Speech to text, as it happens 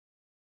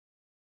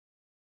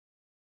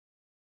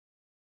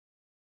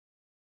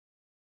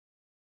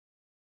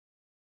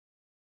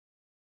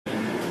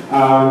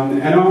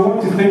And I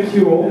want to thank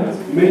you all,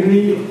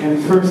 mainly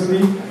and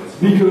firstly,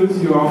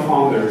 because you are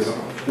founders.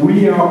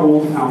 We are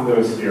all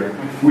founders here.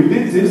 We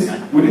did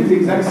the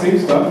exact same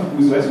stuff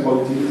with less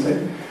quality, let's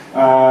say,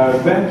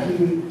 back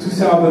in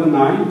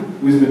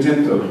 2009 with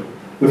Magento.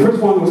 The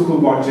first one was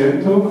called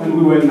Magento, and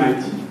we were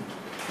 90.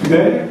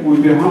 Today,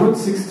 we'll be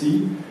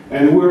 160,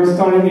 and we're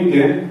starting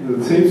again,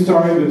 the same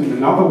story, but in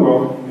another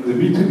world, in the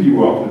B2B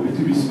world, the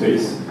B2B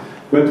space,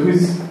 but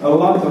with a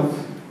lot of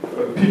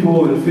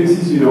people and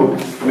faces you know,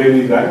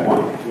 mainly that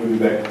one. We'll be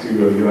back to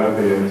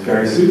Yoav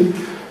very soon.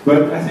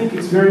 But I think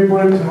it's very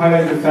important to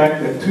highlight the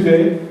fact that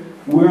today,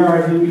 we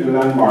are having a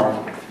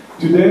landmark.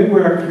 Today, we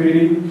are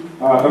creating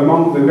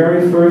among the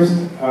very first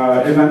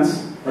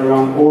events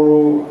around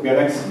Oro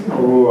Galaxy,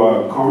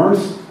 Oro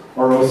Commerce,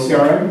 Oro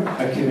CRM,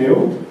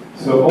 Akeneo.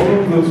 So all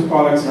of those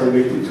products are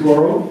related to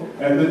Oro,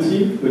 and the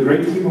team, the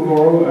great team of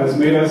Oro, has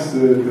made us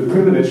the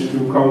privilege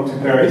to come to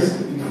Paris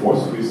in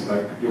force with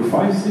like your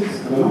 5,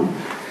 6, I don't know.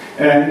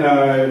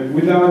 And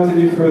without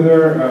any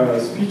further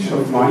speech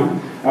of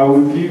mine, I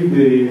will give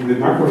the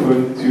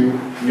microphone to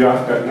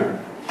Yoav Kutner.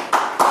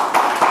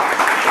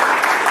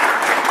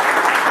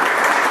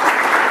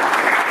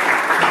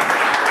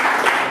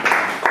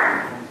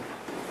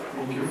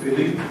 Thank you,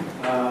 Philippe.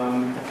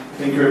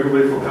 Thank you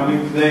everybody for coming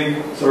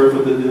today. Sorry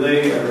for the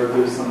delay. I heard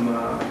there's some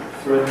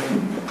thread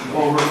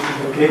over.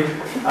 Okay.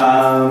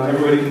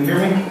 Everybody can hear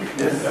me?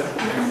 Yes?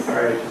 Yes. All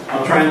right.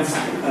 I'll try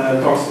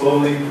and talk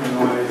slowly. I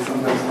know I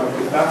sometimes talk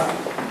too fast.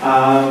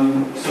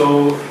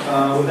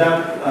 With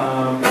that,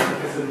 like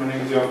I said, my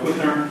name is Yoav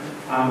Kutner.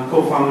 I'm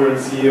co-founder and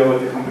CEO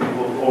at the company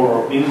called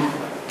Oro Inc.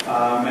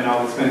 And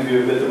I'll explain to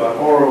you a bit about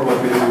Oro,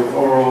 what we do with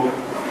Oro,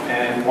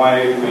 and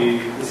why we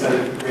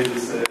decided to create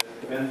this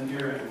event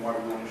here and why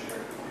we want to share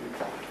it with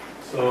you.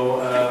 So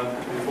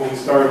before we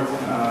start,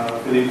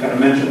 Philippe kind of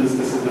mentioned this.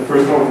 This is the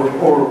first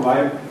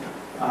OroVibe.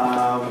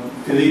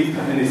 Philippe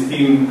and his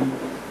team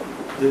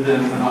did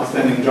an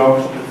outstanding job.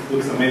 It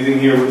looks amazing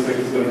here. Looks like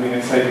it's going to be an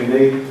exciting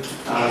day.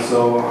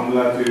 So I'm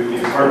glad to be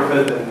a part of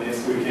it. And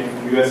yes, we came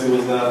from the US. It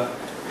was the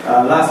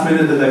last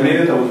minute that I made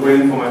it. I was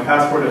waiting for my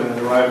passport, and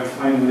it arrived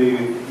finally,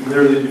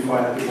 literally before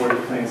I had to board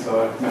the plane.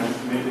 So I managed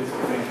to make it. So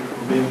thank you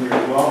for being here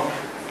as well.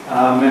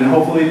 And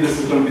hopefully this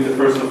is going to be the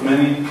first of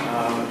many.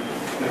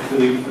 Like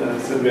Philippe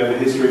said, we have a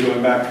history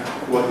going back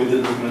to what we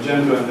did with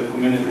Magento and the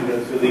community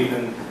that Philippe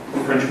and the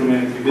French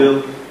community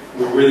built.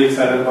 We're really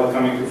excited about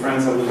coming to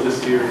France. I was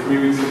just here 3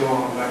 weeks ago.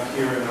 I'm back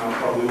here, and I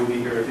probably will be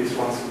here at least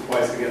once or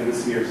twice again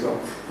this year. So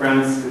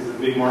France is a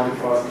big market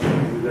for us,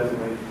 and we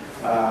definitely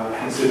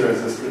consider it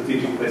as a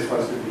strategic place for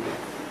us to be.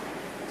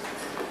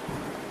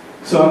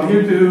 So I'm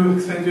here to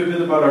explain to you a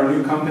bit about our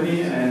new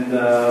company and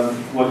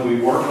what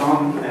we work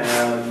on.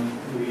 And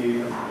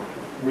we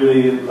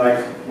really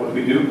like what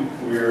we do.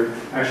 We're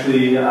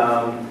actually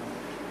a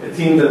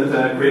team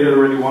that created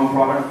already one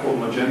product called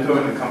Magento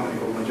and a company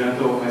called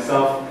Magento.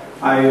 Myself,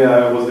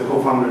 I was the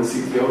co-founder and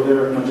CTO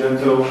there at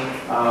Magento.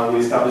 We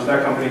established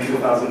that company in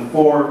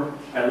 2004.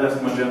 I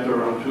left Magento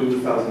around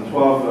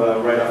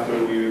 2012, right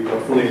after we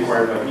got fully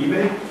acquired by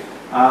eBay.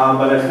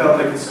 But I felt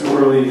like it's too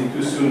early,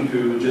 too soon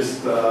to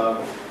just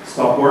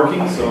stop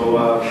working, so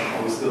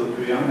I was still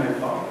too young, I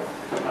thought.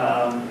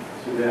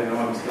 Today I know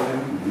I'm still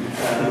young.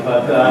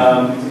 But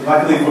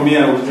luckily for me,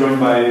 I was joined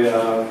by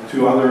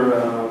 2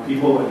 other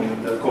people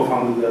and that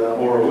co-founded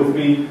Oro with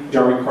me.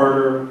 Jared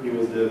Carter, he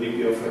was the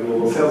VP of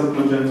Global Sales at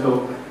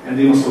Magento, and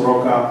Dino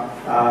Soroka,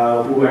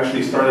 who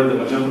actually started the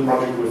Magento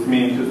project with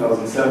me in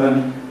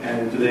 2007,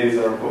 and today is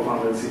our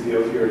co-founder and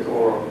CTO here at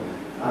Oro.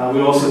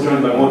 We're also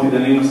joined by Moti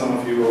Danino, some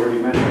of you already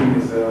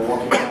mentioned. He's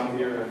walking around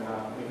here and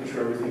making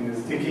sure everything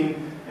is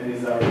ticking, and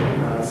he's our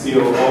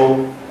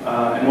COO.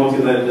 And Moti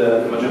led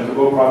the Magento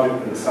Go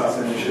project and the SaaS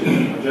initiative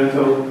at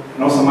Magento.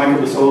 And also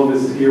Michael Desolov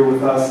is here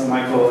with us.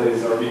 Michael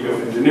is our VP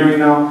of Engineering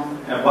now,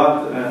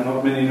 but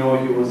not many know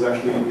he was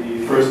actually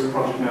the first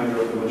project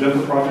manager of the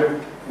Magento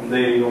project from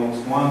day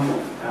almost 1,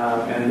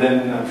 and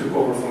then took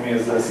over for me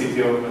as the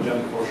CTO of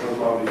Magento for a short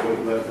while before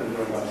he left and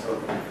joined us.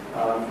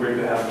 So great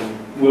to have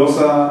him. We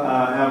also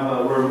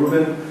have Roy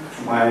Rubin,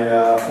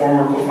 my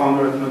former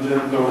co-founder at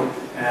Magento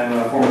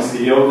and former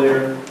CEO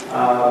there.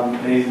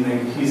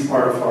 He's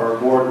part of our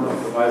board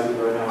of advisors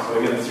right now. So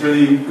again, it's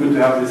really good to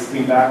have this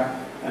team back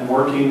and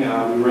working.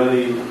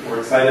 We're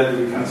excited.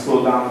 We kind of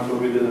slowed down with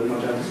what we did at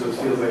Magento, so it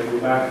feels like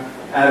we're back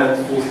at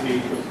full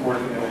speed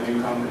working at a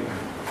new company.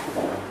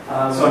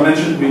 So I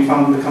mentioned we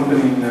founded the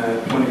company in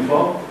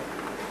 2012.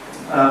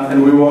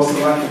 And we were also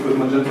lucky because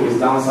Magento was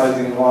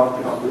downsizing a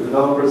lot of the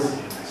developers.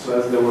 So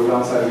as they were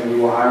downsizing, we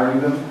were hiring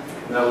them.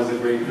 And that was a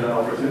great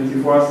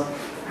opportunity for us.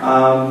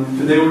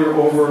 Today we're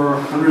over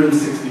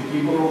 160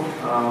 people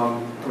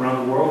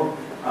around the world.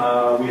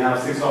 We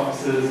have 6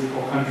 offices in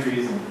 4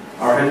 countries.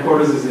 Our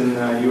headquarters is in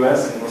the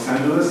US, in Los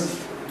Angeles.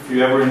 If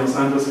you're ever in Los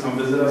Angeles, come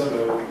visit us. We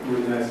have a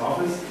really nice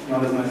office.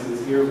 Not as nice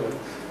as here, but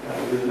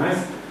really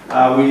nice.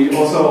 We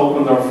also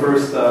opened our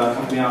first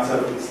company outside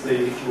of the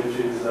States, which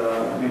is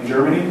in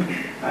Germany.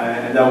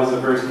 And that was a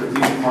very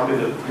strategic market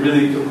that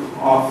really took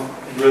off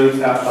really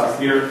fast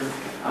last year.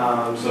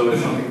 So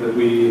it's something that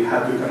we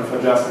had to kind of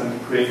adjust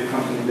and create a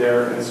company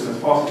there as soon as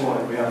possible,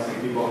 and we have some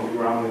people on the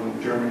ground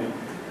in Germany.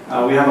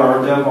 We have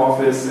our dev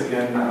office,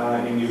 again,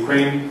 in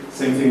Ukraine.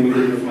 Same thing we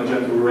did with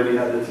Magento. We already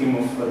had a team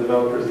of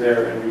developers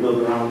there, and we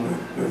built around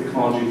the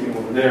technology team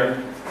over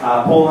there.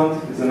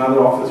 Poland is another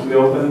office we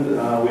opened.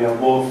 We have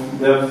both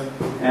dev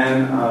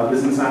and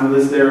business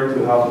analysts there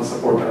to help and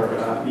support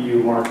our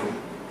EU market.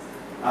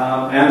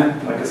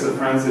 And, like I said,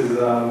 France is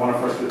one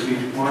of our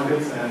strategic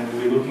markets, and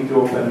we're looking to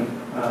open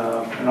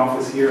an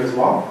office here as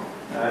well.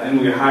 And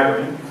we're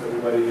hiring, so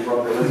everybody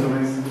brought their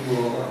resumes.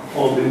 We'll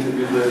hold the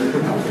interviews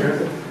later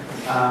downstairs.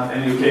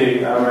 And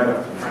UK right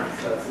after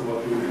France. That's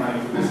what we were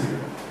planning for this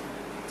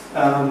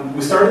year.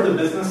 We started the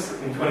business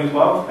in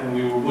 2012, and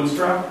we were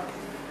bootstrapped,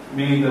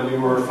 meaning that we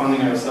were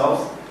funding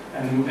ourselves.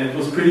 And it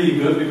was pretty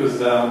good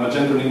because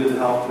Magento needed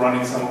help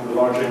running some of the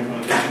larger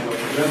implementations of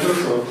Magento,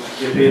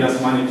 so they paid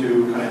us money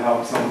to kind of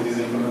help some of these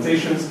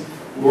implementations.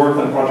 We worked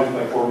on projects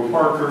like Warby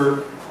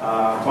Parker,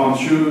 Tom's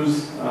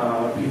Shoes,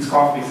 Pete's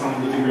Coffee, some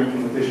of the bigger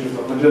implementations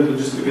of Magento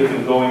just to get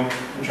them going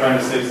and trying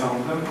to save some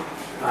of them.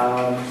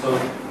 So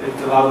it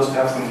allowed us to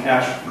have some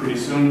cash pretty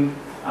soon.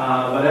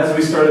 But as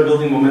we started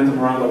building momentum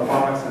around our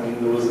products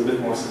and there was a bit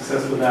more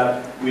success with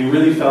that, we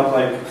really felt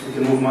like we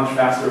can move much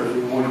faster if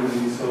we weren't going to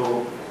be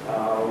so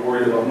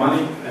worried about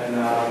money. And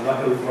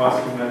luckily for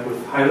us, we met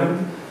with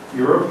Highland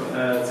Europe.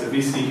 It's a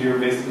VC here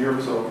based in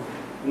Europe, so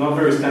not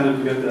very standard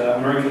to get the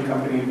American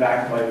company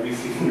backed by a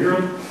VC from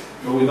Europe.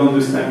 But we don't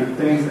do standard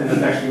things, and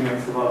it actually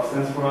makes a lot of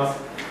sense for us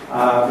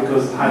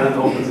because Highland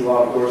opens a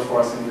lot of doors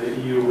for us in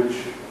the EU, which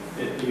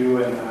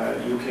EU and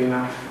UK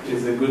now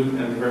is a good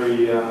and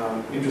very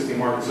interesting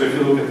market. So if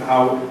you look at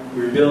how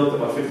we're built,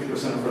 about 50%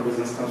 of our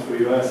business comes from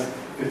the US,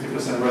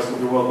 50% the rest of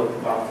the world, but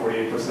about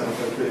 48%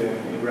 of it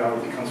in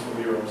reality comes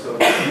from Europe. So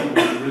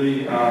it's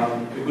really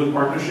a good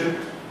partnership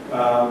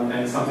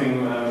and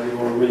something we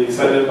were really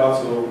excited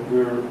about. So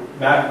we're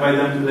backed by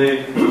them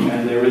today,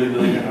 and they really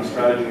believe in our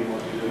strategy and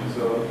what we're doing.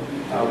 So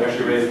we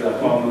actually raised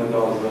 $12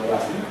 million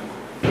last year.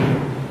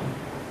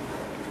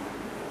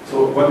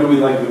 So what do we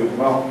like doing?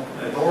 Well,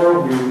 at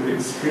Oro, we're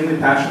extremely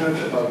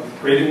passionate about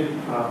creating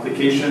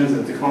applications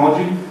and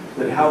technology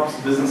that helps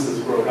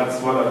businesses grow.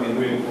 That's what I've been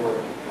doing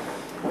for,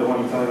 I don't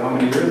want to tell you how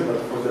many years,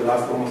 but for the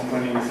last almost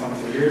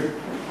 20-something years.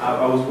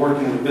 I was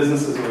working with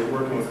businesses, I was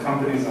working with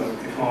companies on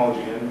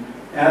technology. And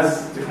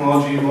as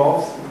technology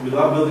evolves, we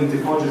love building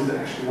technologies that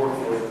actually work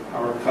for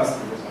our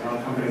customers and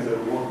our companies that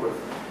we work with.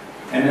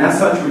 And as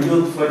such, we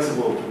build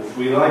flexible tools.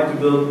 We like to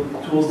build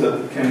tools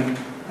that can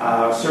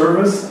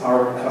service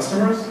our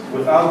customers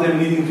without them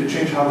needing to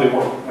change how they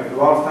work. Like a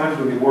lot of times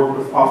when we work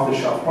with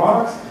off-the-shelf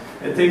products,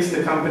 it takes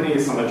the company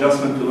some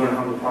adjustment to learn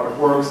how the product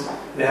works.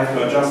 They have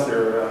to adjust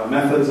their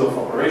methods of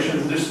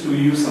operations just to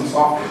use some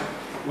software.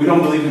 We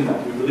don't believe in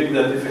that. We believe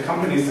that if a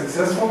company is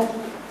successful,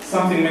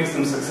 something makes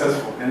them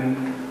successful.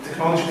 And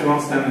technology cannot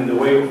stand in the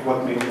way of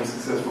what makes them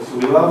successful. So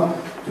we love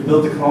to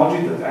build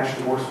technology that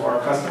actually works for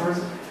our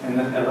customers and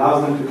that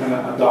allows them to kind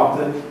of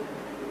adopt it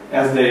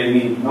as they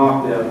need,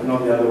 not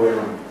the other way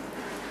around.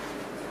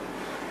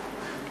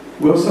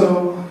 We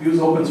also use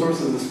open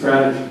source as a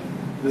strategy.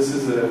 This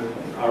is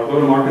our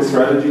go-to-market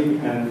strategy,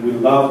 and we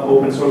love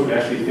open source. We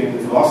actually think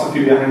the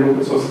philosophy behind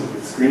open source is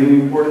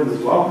extremely important as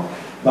well.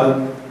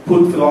 But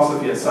put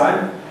philosophy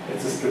aside,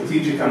 it's a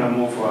strategic kind of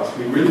move for us.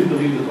 We really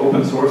believe that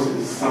open source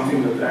is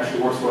something that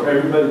actually works for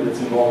everybody that's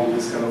involved in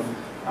this kind of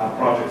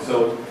project.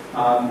 So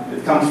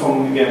it comes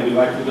from, again, we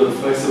like to build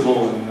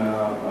flexible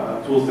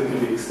and tools that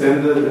can be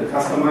extended and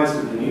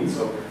customized to the needs.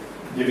 So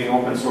giving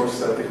open source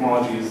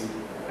technology is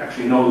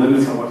actually no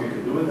limits on what you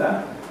can do with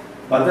that.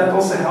 But that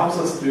also helps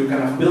us to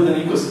kind of build an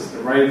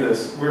ecosystem, right?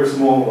 We're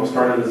small, or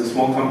started as a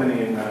small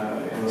company in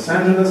Los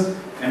Angeles,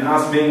 and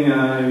us being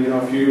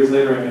a few years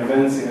later in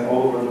events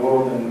all over the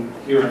world and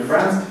here in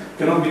France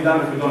cannot be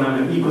done if we don't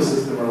have an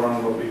ecosystem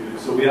around what we do.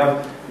 So we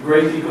have a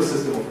great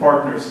ecosystem of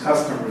partners,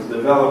 customers,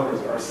 developers,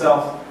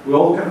 ourselves. We're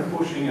all kind of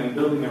pushing and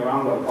building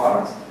around our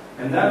products,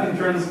 and that in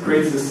turn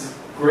creates this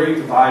great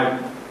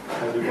vibe,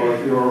 as we call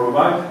it here,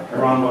 OroVibe,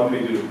 around what we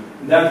do.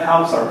 That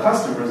helps our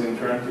customers in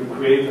turn to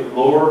create a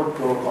lower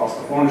total cost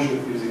of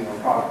ownership using our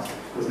products,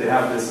 because they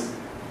have this,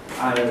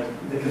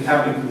 they can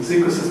tap into this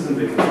ecosystem,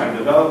 they can find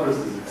developers,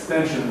 there's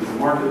extensions, there's a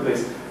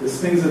marketplace, there's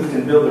things that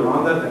can build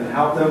around that and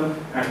help them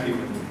actually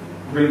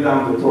bring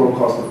down the total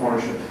cost of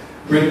ownership.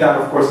 Bring that,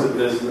 of course, that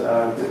there's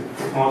the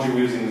technology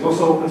we're using is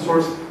also open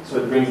source, so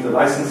it brings the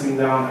licensing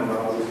down and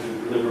allows us to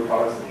deliver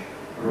products that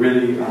are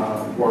really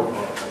important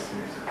for our customers.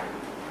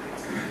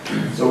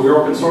 So we're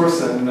open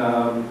source, and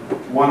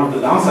one of the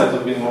downsides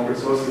of being open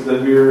source is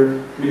that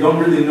we don't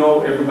really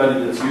know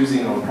everybody that's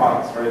using our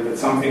products, right?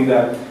 It's something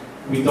that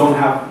we don't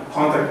have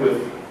contact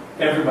with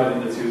everybody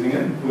that's using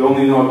it. We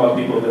only know about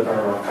people that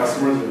are our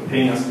customers and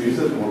paying us to use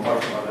it, and we'll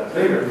talk about that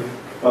later.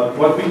 But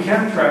what we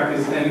can track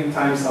is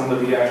anytime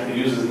somebody actually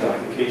uses the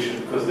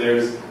application, because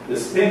there's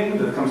this ping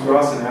that comes to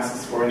us and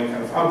asks for any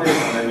kind of updates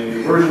and any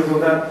new versions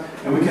of that,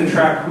 and we can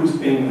track who's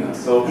pinging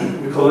us. So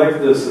we collect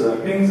those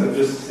pings and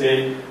just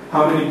say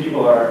how many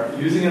people are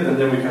using it, and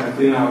then we kind of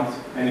clean out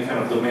any kind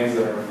of domains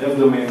that are dev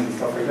domains and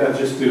stuff like that,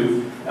 just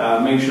to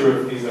make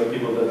sure these are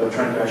people that are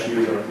trying to actually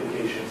use our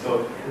application.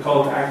 So we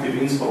call it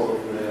active installs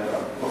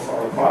of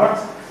our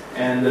products.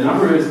 And the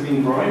number has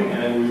been growing,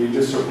 and we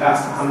just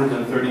surpassed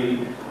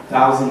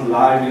 130,000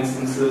 live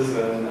instances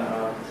and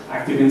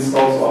active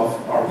installs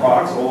of our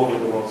products all over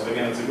the world. So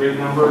again, it's a great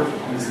number,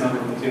 and this number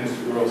continues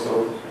to grow.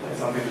 So that's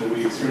something that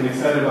we're extremely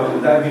excited about.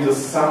 And that gives us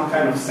some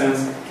kind of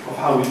sense of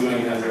how we're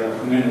doing as a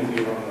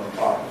community around our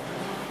product.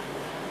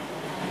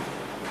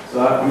 So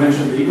I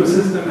mentioned the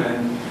ecosystem,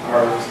 and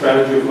our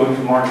strategy of going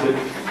to market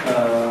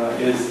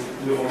is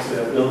we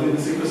also are building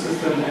this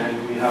ecosystem,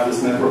 and we have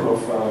this network of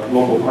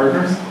global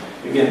partners.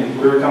 Again,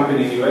 we're a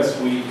company in the US.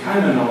 We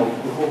kind of know,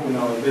 we hope we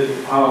know a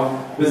bit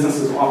how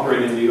businesses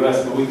operate in the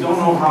US, but we don't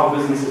know how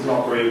businesses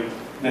operate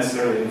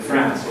necessarily in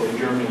France or in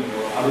Germany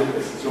or other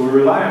places. So we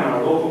rely on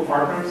our local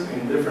partners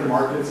in different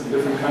markets in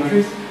different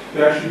countries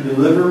to actually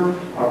deliver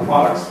our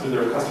products to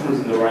their customers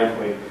in the right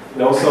way.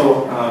 They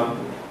also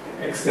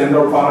extend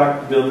our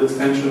product, build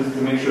extensions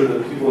to make sure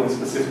that people in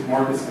specific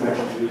markets can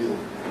actually use it.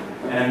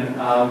 And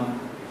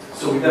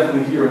so we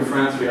definitely here in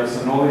France, we have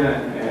Sonolia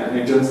and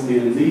Agents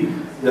D&D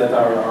that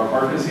are our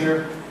partners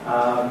here.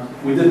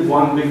 We did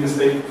one big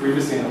mistake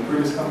previously in a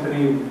previous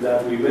company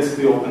that we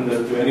basically opened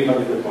it to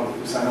anybody that wanted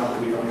to sign up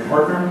to become a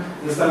partner.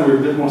 This time we're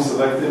a bit more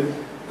selective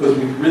because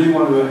we really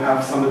want to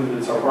have somebody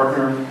that's our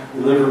partner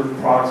deliver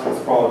products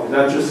with quality.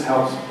 That just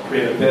helps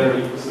create a better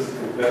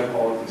ecosystem with better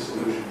quality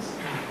solutions.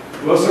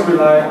 We also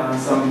rely on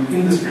some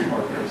industry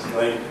partners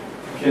like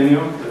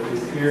Keynote that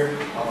is here,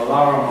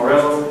 Avalara,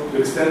 Morello, to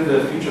extend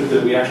the features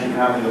that we actually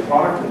have in the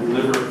product and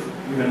deliver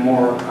even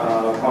more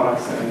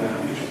products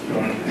and features to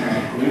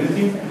our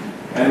community.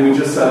 And we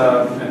just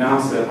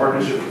announced a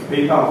partnership with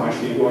PayPal. I'm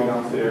actually going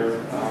out there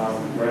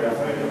right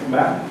after I get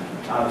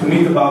back to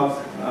meet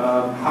about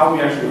how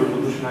we actually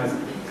revolutionize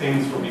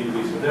payments for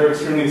B2B. So they're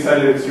extremely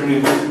excited, extremely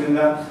interested in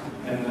that,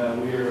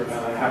 and we're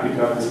happy to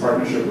have this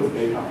partnership with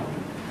PayPal.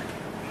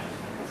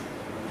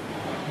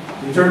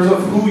 In terms of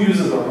who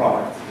uses our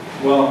product,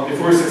 well, if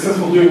we're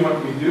successful doing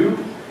what we do,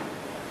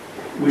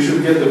 we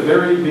should get a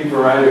very big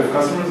variety of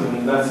customers,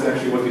 and that's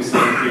actually what you see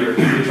here.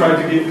 We try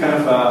to give kind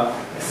of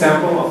a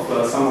sample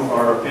of some of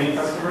our paying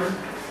customers,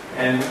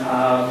 and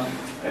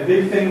a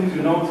big thing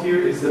to note here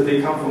is that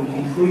they come from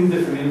completely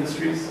different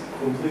industries,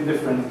 completely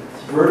different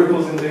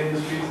verticals in the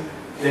industries.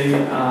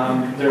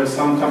 There are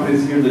some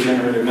companies here that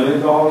generate $1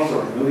 million or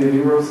 €1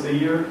 million a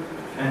year,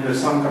 and there's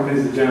some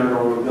companies that generate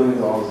over $1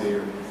 billion a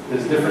year.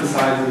 There's different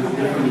sizes,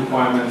 different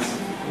requirements,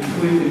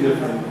 completely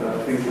different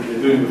things that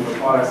they're doing with our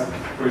products.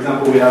 For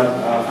example, we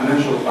have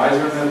financial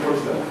advisor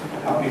networks that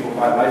help people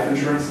buy life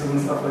insurances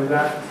and stuff like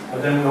that.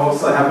 But then we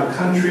also have a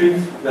country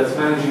that's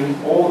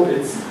managing all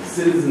its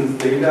citizens'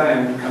 data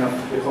and kind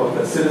of, they call it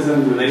the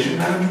citizen relation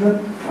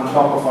management on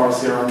top of our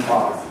CRM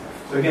product.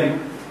 So again,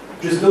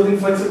 just building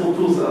flexible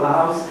tools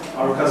allows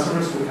our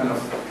customers to kind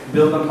of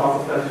build on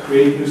top of that,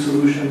 create new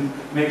solutions,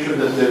 make sure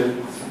that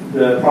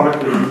the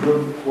product that we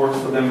build works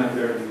for them and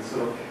their needs.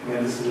 So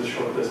again, this is a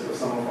short list of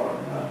some of our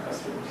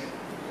customers.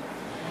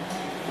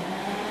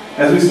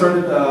 As we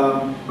started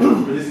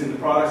releasing the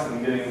products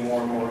and getting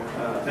more and more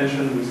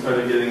attention, we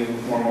started getting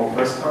more and more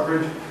press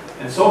coverage.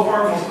 And so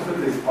far, most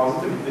of it is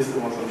positive, at least the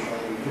ones I'm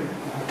showing you here.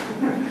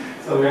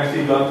 So we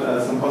actually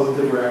got some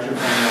positive reaction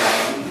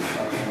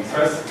from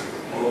press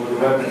all over the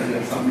web, and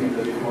it's something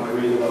that if you want to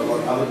read about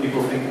what other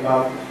people think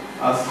about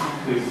us,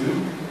 please do.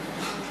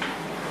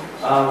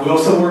 We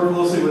also work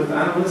closely with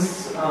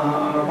analysts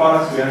on our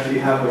products. We actually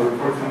have a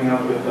report coming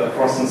out with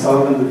Frost &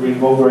 Sullivan that we're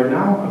involved right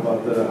now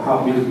about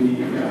how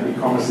B2B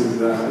e-commerce is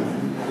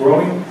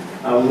growing.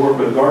 We work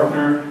with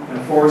Gartner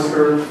and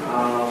Forrester.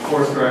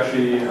 Forrester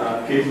actually,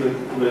 Kate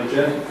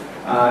Legit,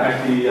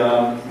 actually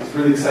is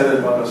really excited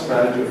about our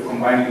strategy of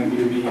combining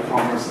B2B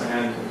e-commerce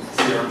and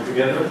CRM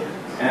together.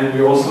 And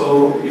we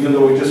also, even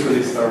though we just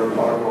released our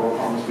product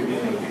OroCommerce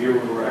beginning of the year,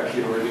 we were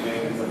actually already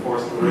named in the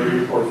Forrester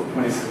report for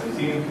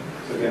 2017.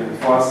 So again,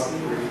 for us,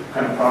 we're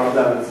kind of proud of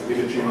that. It's a big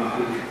achievement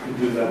to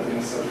do that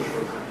in such a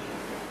short time.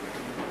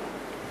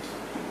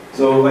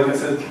 So, like I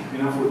said,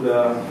 enough with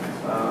the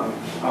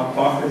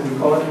talk, as we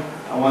call it.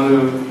 I want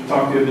to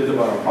talk to you a bit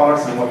about our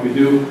products and what we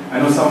do. I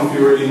know some of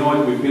you already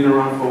know it. We've been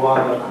around for a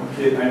while. But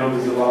I know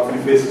there's a lot of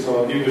new faces, so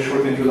I'll give you a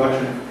short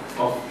introduction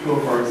of two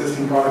of our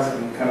existing products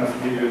and kind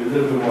of give you a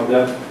little bit more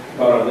depth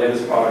about our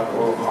latest product,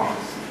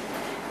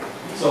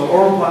 OroCommerce. So,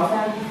 Oro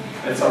Platform.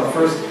 It's our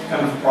first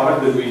kind of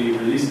product that we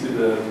released to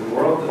the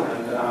world,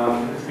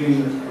 and it's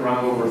been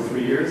around over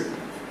 3 years.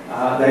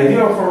 The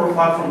idea of our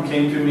platform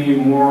came to me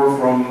more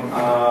from,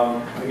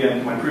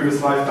 again, my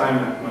previous lifetime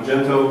at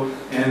Magento,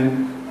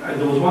 and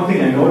there was one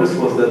thing I noticed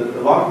was that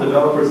a lot of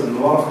developers and a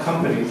lot of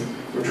companies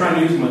were trying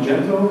to use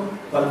Magento,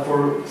 but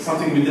for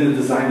something we didn't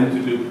design it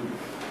to do.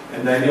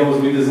 And the idea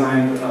was we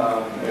designed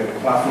a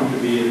platform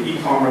to be an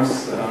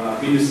e-commerce,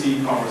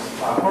 B2C e-commerce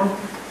platform.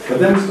 But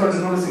then we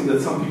started noticing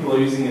that some people are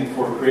using it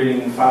for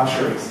creating file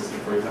sharing system,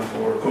 for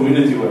example, or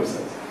community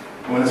websites.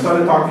 And when I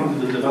started talking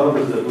to the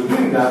developers that were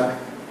doing that,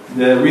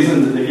 the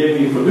reason that they gave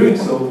me for doing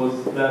so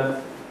was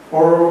that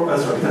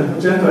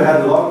Magento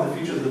had a lot of the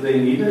features that they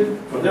needed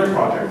for their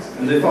projects,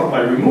 and they thought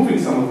by removing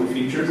some of the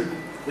features,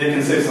 they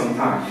can save some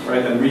time,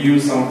 right, and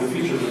reuse some of the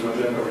features that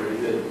Magento already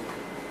did.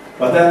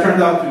 But that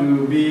turned out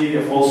to be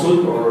a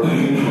falsehood or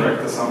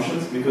incorrect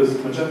assumptions, because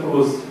Magento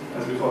was,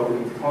 as we call it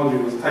in technology,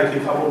 was tightly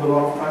coupled a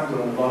lot of times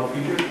on a lot of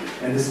features,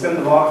 and they spent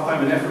a lot of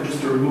time and effort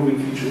just to removing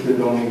features they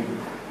don't need.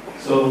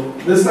 So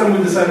this time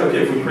we decided,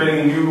 okay, if we're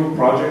creating a new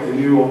project, a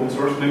new open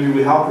source, maybe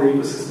we help the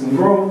ecosystem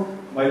grow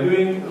by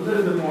doing a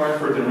little bit more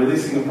effort and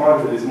releasing a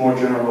project that is more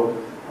general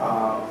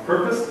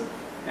purpose,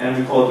 and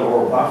we call it the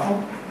Oro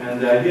platform. And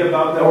the idea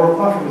about the Oro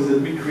platform is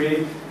that we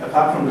create a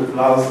platform that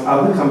allows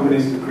other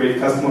companies to create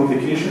custom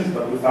applications,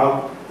 but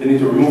without the need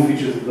to remove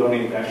features they don't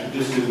need, to actually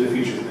just use the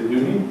features they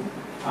do need.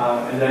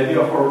 And the idea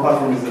of Oro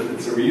platform is that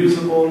it's a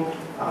reusable,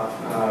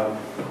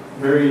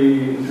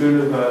 very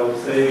intuitive, I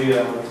would say,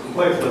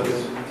 complex, but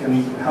it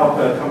can help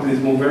companies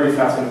move very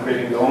fast in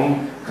creating their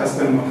own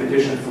custom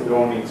applications for their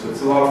own needs. So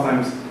it's a lot of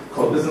times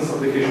called business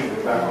applications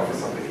or back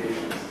office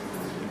applications.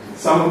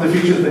 Some of the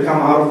features that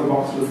come out of the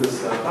box with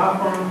this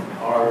platform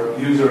are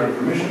user and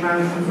permission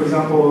management, for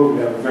example.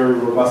 We have a very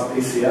robust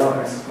ACL,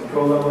 access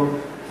control level.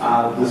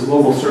 There's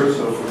global search,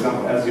 so for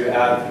example, as you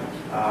add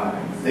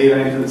data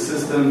into the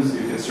systems,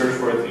 you can search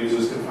for it, the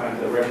users can find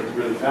the records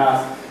really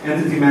fast.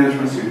 Entity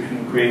management, so you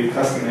can create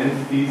custom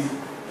entities.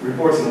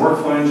 Reports and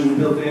workflow engine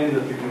built in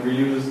that you can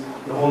reuse.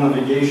 The whole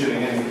navigation,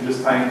 again, you can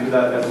just tie into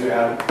that as you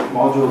add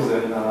modules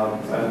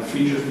and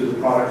features to the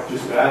product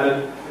just to add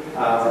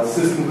it.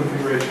 System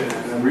configuration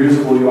and then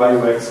reusable UI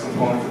UX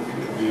components that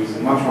you can use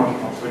and much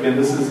more. So again,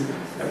 this is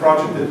a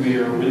project that we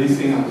are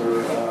releasing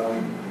under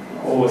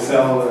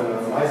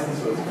OSL license,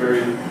 so it's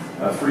very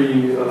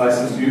free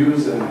license to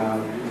use, and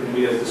you can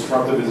be as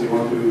disruptive as you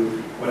want to,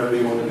 whatever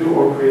you want to do,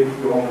 or create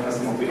your own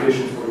custom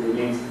applications for your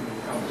needs.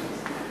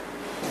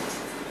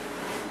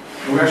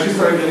 We actually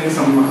started getting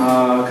some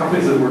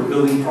companies that were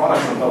building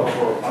products on top of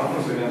our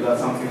platform, so again, that's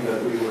something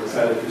that we were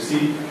excited to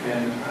see.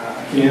 And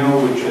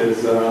Keynote, which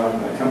is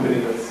a company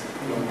that's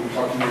going to be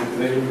talking to you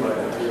today,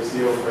 but your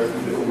CEO,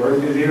 President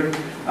Bittelberg, is here,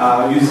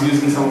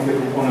 using some of the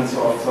components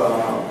of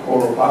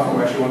our platform.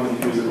 We actually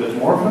wanted to use a bit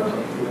more of it,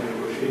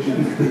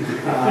 negotiation.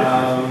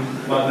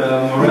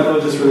 But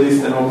Morello just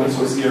released an open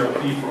source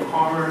ERP for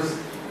commerce,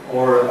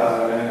 or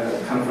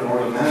kind of an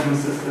order management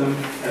system.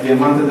 The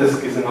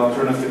Amantadesk is an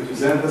alternative to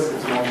Zendesk.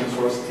 It's an open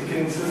source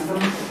ticketing system,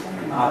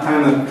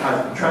 time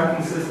and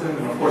tracking system,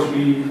 and of course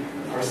we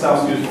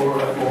ourselves use Oro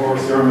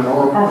CRM and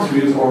Oro Commerce.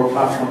 We use Oro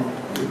platform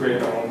to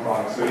create our own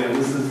products. So again,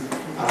 this is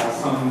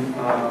some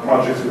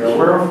projects we are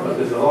aware of, but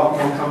there's a lot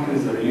more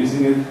companies that are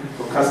using it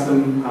for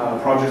custom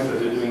projects that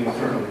they're doing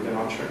internally. They're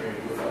not sharing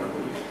it with other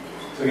people.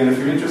 So again, if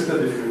you're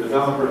interested, if you're a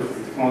developer, if you're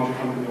a technology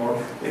company,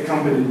 or a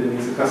company that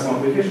needs a custom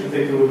application,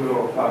 take a look at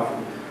our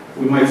platform.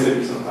 We might save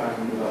you some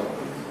time in development.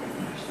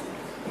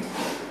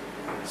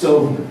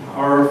 So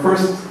our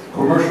first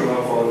commercial,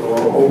 I'll call it,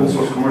 or open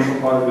source commercial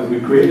product that we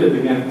created,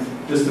 again,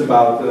 just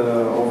about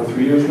over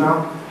 3 years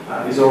now,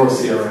 is Oro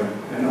CRM.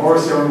 And Oro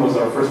CRM was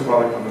our first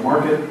product on the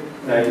market.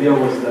 The idea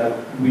was that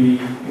we,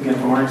 again,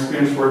 from our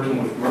experience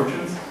working with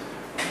merchants,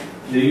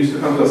 they used to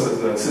come to us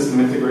as a system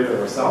integrator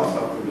ourselves,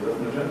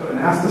 and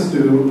asked us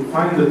to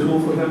find a tool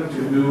for them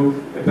to do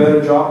a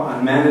better job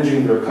on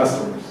managing their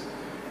customers.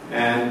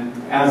 And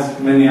as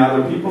many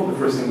other people, the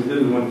first thing we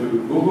did, we went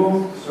to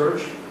Google,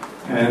 search,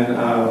 and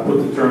put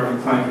the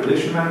term client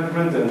relation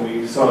management, and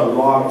we saw a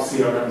lot of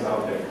CRMs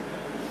out there.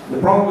 The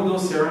problem with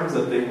those CRMs is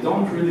that they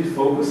don't really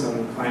focus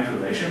on client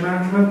relation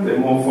management. They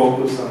more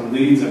focus on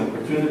leads and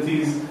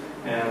opportunities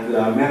and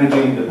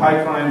managing the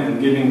pipeline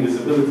and giving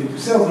visibility to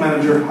sales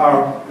manager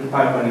how the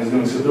pipeline is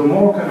doing. So they're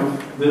more kind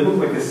of, they look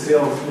like a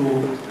sales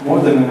tool more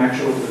than an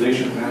actual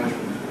relation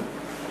management tool.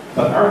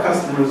 But our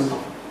customers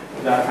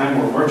at that time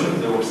were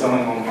merchants that were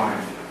selling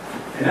online.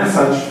 And as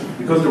such,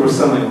 because they were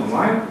selling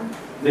online,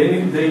 they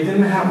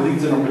didn't have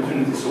leads and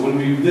opportunities. So when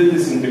we did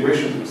this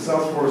integration with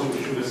Salesforce,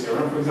 with Sugar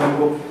CRM, for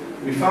example,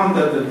 we found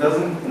that it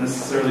doesn't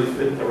necessarily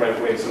fit the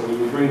right way. So we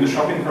would bring the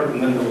shopping cart,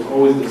 and then there was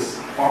always this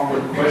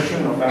awkward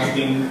question of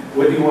asking,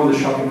 where do you want the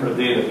shopping cart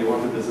data? Do you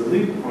want it as a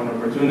lead or an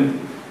opportunity?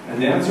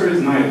 And the answer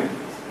is neither.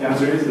 The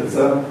answer is it's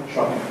a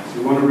shopping cart. So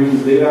we want to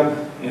reuse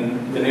data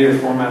in the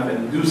native format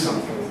and do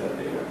something with that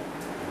data.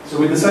 So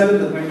we decided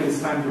that maybe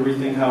it's time to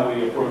rethink how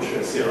we approach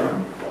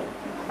CRM.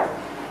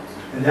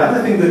 And the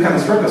other thing that kind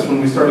of struck us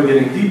when we started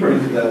getting deeper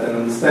into that and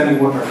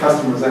understanding what our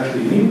customers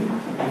actually need,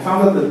 we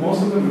found out that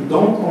most of them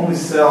don't only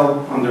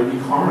sell on their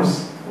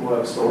e-commerce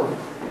web store,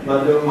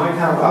 but they might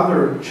have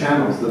other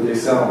channels that they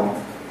sell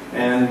on.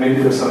 And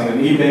maybe they're selling on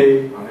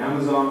eBay, on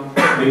Amazon,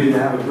 maybe they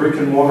have a brick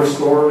and mortar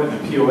store and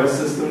a POS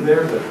system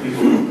there that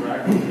people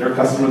interact with, their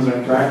customers are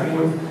interacting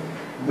with.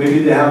 Maybe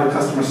they have a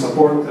customer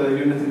support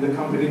unit in the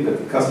company that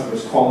the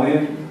customers call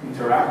in,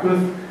 interact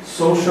with.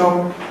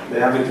 Social, they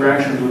have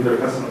interactions with their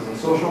customers on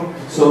social.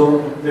 So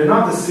they're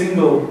not a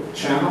single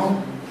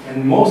channel.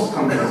 And most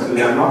companies,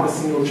 they are not a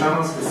single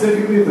channel.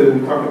 Specifically, they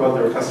talk about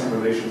their customer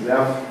relations. They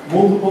have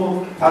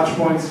multiple touch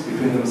points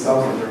between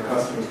themselves and their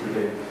customers per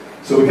day.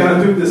 So we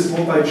kind of took this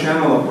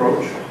multi-channel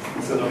approach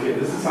and said, okay,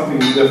 this is something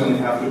we definitely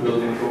have to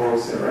build into our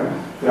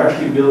CRM. To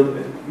actually build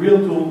a real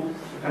tool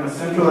to kind of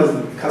centralize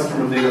the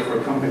customer data for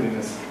a company in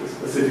a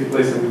specific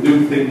place, and we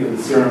do think that the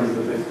CRM is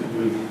the place to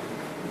do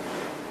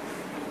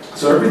it.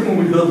 So everything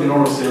we build in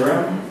our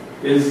CRM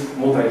is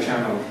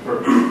multi-channel.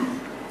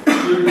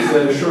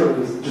 Here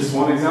is just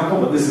one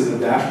example, but this is a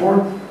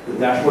dashboard. The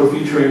dashboard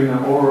featuring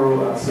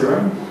our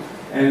CRM.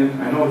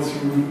 And I know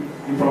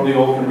you probably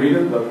all can read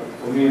it, but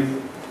for me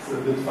it's a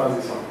bit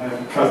fuzzy, so I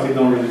trust you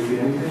don't really see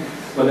anything.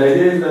 But the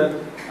idea is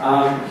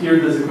that here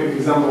there's a quick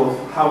example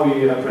of how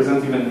we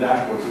present even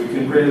dashboards. So we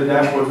can create a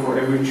dashboard for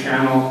every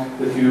channel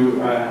that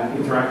you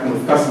interacting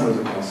with customers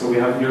across. So we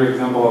have here an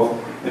example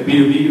of a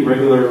B2B,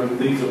 regular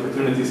leads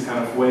opportunities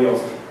kind of way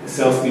of the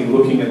sales team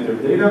looking at their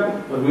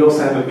data. But we also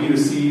have a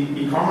B2C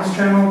e-commerce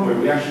channel where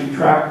we actually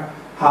track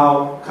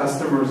how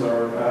customers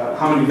are,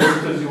 how many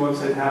visitors your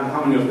website had,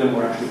 how many of them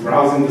were actually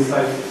browsing the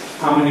site,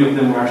 how many of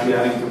them were actually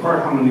adding to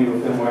cart, how many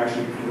of them were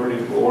actually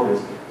converting to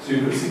orders. So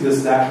you could see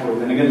this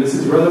dashboard. And again, this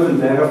is relevant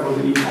data for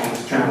the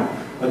e-commerce channel,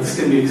 but this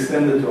can be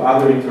extended to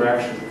other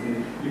interactions.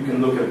 You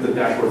can look at the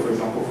dashboard, for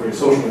example, for your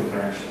social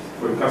interactions,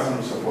 for your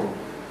customer support.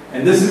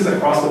 And this is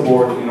across the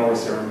board in our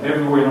CRM.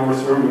 Everywhere in our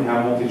CRM, we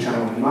have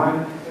multi-channel in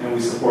mind, and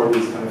we support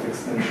these kind of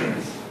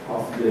extensions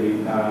of the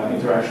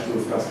interactions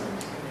with customers.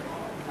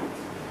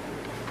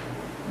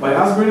 By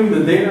us bringing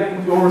the data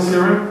into our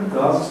CRM, it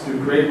allows us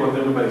to create what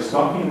everybody's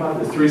talking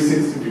about, the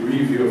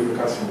 360-degree view of the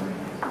customer.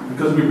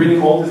 Because we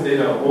bring all this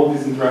data, all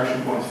these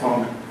interaction points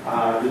from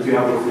that you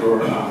have with your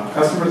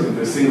customers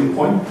into a single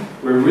point,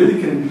 where we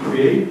really can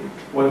create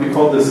what we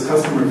call this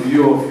customer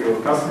view of your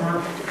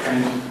customer,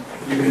 and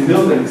you can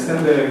build and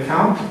extend the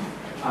account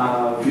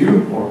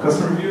view or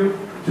customer view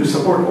to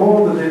support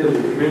all the data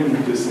that you bring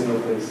into a single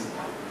place.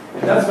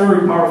 And that's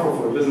very powerful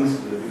for a business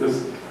to do,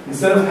 because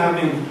instead of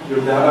having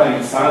your data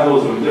in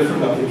silos or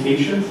different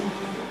applications,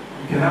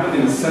 you can have it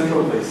in a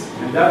central place.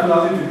 And that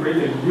allows you to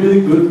create a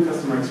really good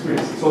customer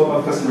experience. It's all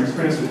about customer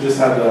experience. We just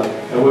had a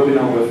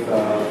webinar with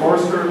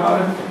Forrester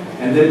about it,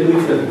 and they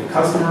believe that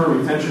customer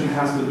retention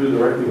has to do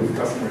directly with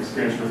customer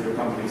experience with your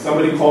company. If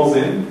somebody calls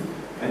in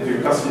and to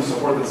your customer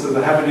support that says,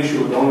 I have an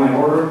issue with the online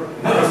order,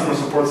 and the customer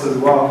support says,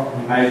 well,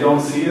 I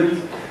don't see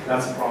it,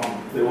 that's a problem.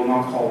 They will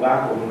not call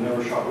back or will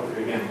never shop with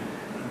you again.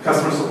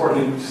 Customer support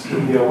needs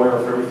to be aware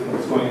of everything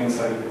that's going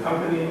inside the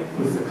company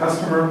with the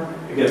customer.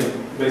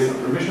 Again, based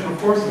on permission, of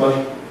course,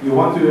 but you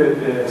want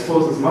to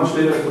expose as much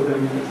data for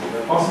them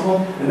as possible.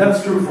 And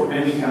that's true for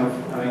any kind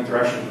of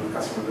interaction with the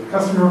customer. The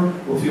customer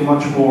will feel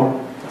much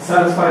more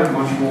satisfied,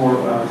 much more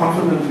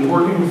confident in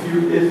working with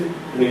you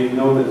if they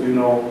know that you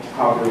know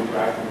how to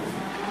interact with you.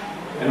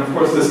 And of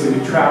course, this can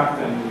be tracked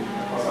and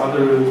across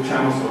other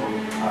channels. So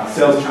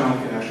sales channel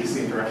can actually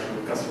see interaction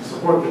with customer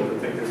support. They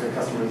detect if the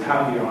customer is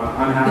happy or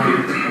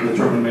unhappy and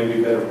determine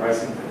maybe better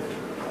pricing.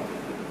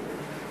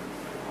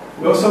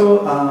 We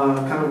also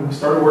kind of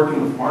started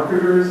working with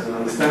marketers and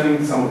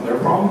understanding some of their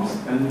problems.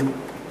 And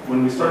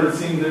when we started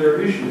seeing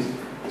their issues,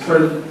 we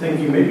started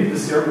thinking maybe the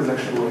CRM is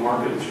actually where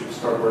marketers should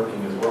start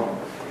working as well.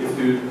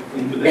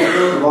 In today's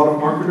world, a lot of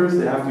marketers,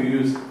 they have to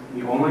use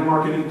the online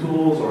marketing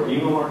tools or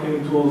email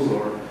marketing tools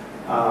or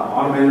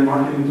automated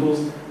marketing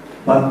tools.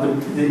 But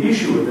the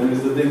issue with them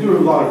is that they do a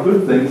lot of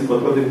good things,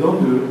 but what they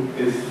don't do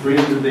is bring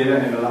the data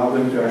and allow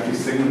them to actually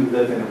segment the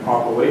data in a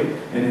proper way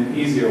and in an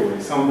easier way.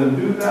 Some of them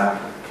do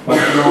that, but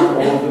not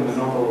all of them, and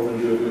not all of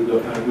them do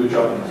a good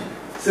job in that.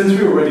 Since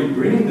we're already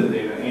bringing the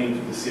data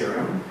into the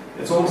CRM,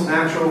 it's almost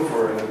natural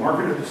for a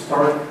marketer to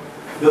start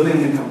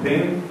building a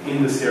campaign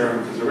in the CRM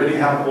because they already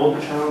have all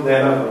the channel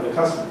data of the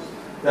customers.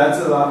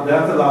 That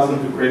allows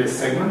them to create a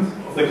segment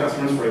of the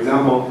customers. For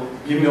example,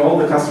 give me all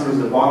the customers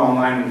that bought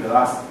online in the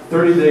last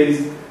 30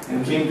 days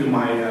and came to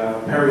my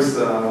Paris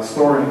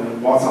store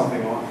and bought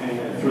something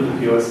through the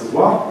POS as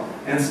well,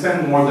 and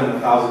spent more than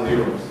 1,000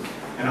 euros.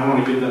 And I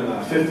want to give them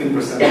a 15%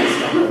 discount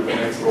at the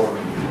next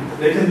order.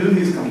 They can do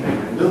these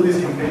campaigns and build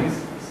these campaigns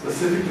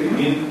specifically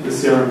in the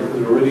CRM because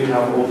we already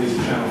have all these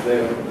channels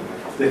data.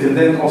 They can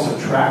then also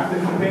track the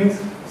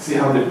campaigns, see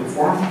how they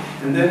perform,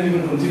 and then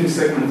even continue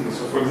segmenting.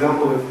 So for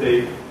example, if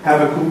they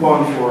have a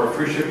coupon for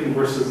free shipping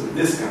versus a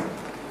discount,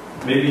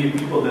 maybe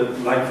people that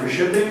like free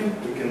shipping,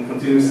 we can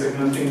continue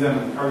segmenting them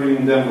and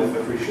targeting them with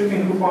a free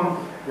shipping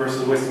coupon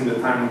versus wasting the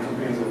time on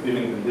campaigns of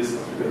giving them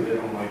discounts because they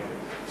don't like it.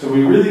 So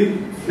we really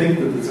think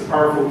that it's a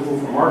powerful tool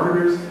for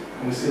marketers,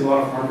 and we see a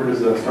lot of marketers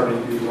that are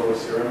starting to use our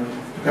CRM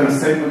to kind of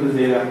segment the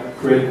data,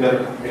 create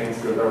better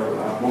campaigns that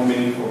are more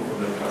meaningful for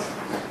their customers.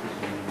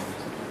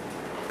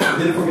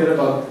 We didn't forget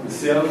about the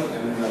sales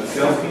and the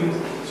sales teams.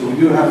 So we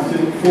do have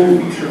full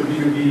feature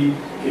B2B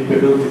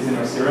capabilities in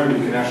our CRM.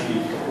 You can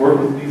actually work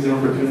with these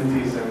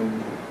opportunities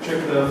and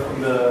check the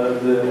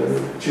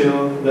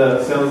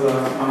sales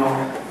funnel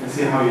and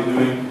see how you're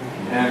doing,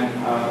 and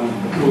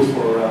tools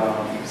for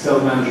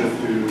sales managers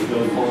to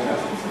build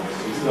forecasting.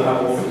 So we still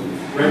have all the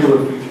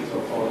regular features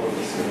of all of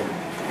this.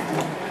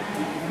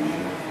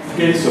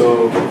 Okay,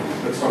 so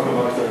let's talk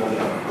about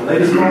the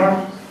latest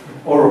product,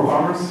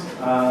 OroCommerce.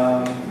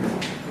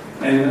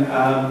 And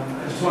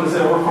I just just want to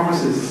say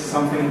OroCommerce is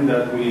something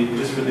that we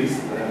just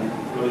released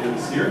earlier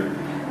this year.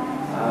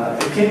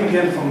 It came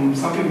again from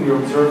something we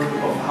observed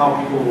of how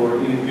people were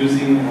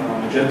using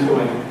Magento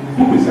and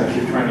who is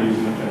actually trying to use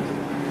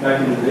Magento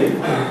back in the day.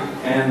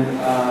 And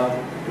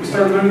we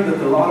started learning that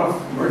a lot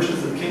of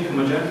merchants that came to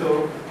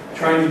Magento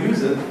trying to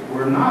use it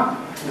were not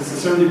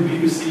necessarily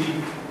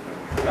B2C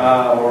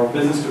or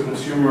business to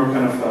consumer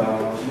kind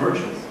of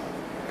merchants.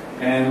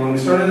 And when we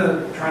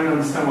started trying to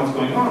understand what's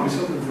going on, we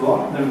saw that a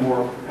lot of them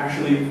were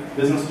actually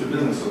business to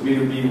business, so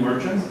B2B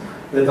merchants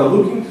that are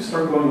looking to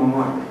start going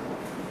online.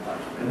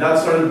 And that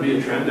started to be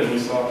a trend, and we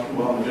saw,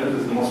 well, Magento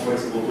is the most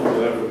flexible tool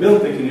we've ever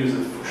built. They can use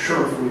it for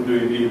sure for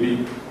doing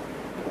B2B.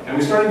 And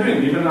we started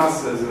doing, even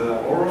us as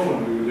Oro,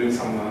 when we were doing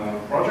some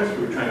projects,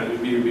 we were trying to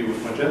do B2B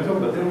with Magento,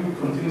 but then we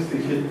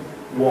continuously hit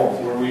walls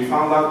where we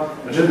found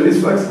out Magento is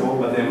flexible,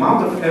 but the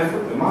amount of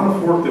effort, the amount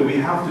of work that we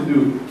have to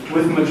do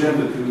with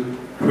Magento to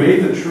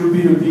create a true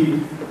B2B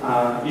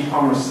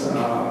e-commerce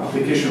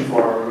application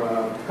for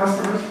our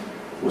customers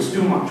was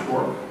too much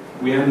work.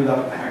 We ended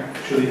up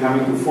actually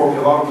having to fork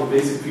a lot of the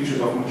basic features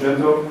of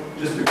Magento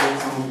just to get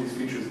some of these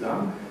features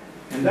done.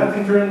 And that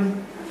in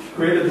turn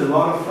created a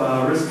lot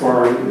of risk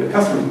for our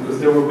customers because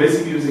they were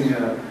basically using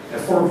a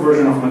forked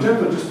version of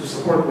Magento just to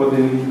support what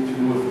they needed to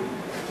do with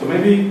it. So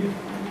maybe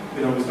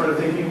we started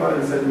thinking about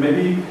it and said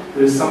maybe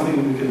there's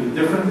something we can do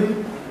differently.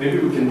 Maybe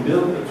we can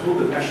build a tool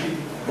that actually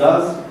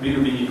does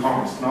B2B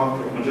e-commerce, not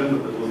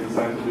Magento that was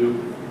designed to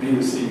do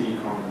B2C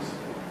e-commerce.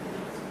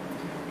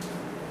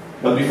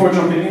 But before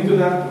jumping into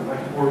that, I'd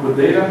like to work with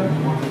data.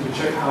 I wanted to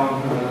check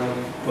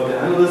what the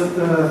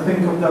analysts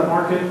think of that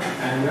market,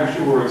 and we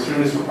actually were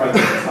extremely surprised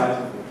at the size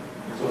of it.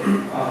 So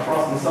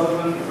Frost and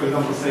Sullivan, for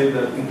example, say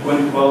that in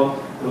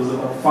 2012 there was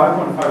about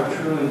 $5.5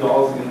 trillion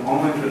in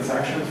online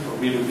transactions for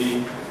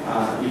B2B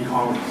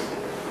e-commerce.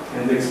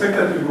 And they expect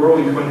that to grow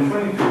in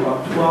 2020 to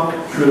about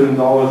 $12 trillion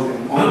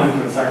in online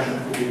transactions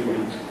for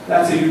B2B.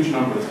 That's a huge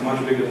number. It's much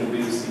bigger than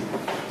B2C.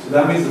 So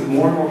that means that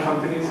more and more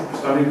companies are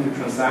starting to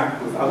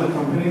transact with other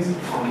companies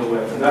on the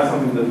web. And that's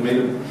something that made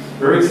it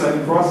very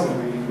exciting for us,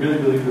 and we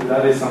really believe that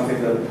that is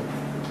something that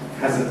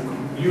has a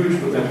huge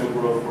potential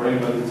growth for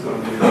anybody that's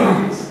going to be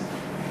doing this.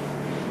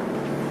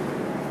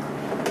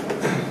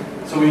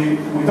 So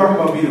we talk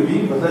about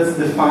B2B, but let's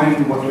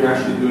define what we're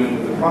actually doing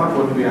with the product,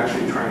 what we're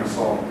actually trying to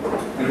solve.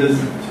 And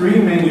there's three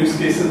main use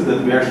cases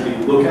that we actually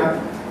look at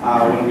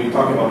when we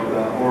talk about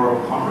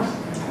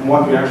OroCommerce and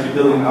what we're actually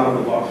building out of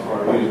the box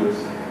for our users.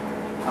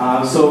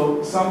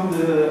 So some of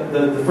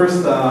the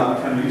first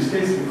kind of use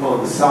case, we call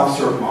it the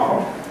self-serve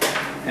model.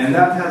 And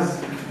that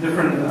has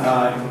different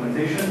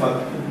implementation,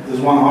 but there's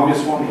one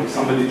obvious one where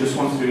somebody just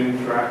wants to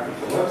interact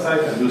with the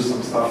website and do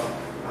some stuff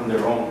on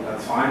their own.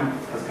 That's fine.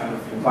 That's kind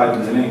of implied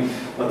in the name.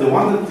 But the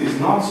one that is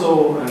not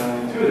so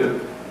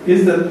intuitive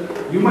is that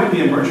you might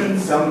be a merchant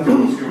selling to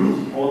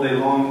consumers all day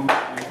long.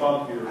 You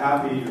thought you're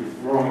happy, you're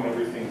growing,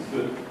 everything's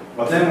good.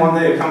 But then one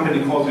day a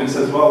company calls you and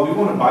says, well, we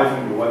want to buy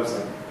from your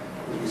website.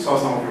 We saw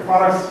some of your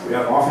products, we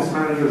have office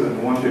managers, and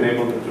we want to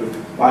enable them to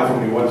buy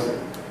from your website.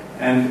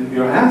 And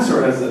your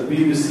answer as a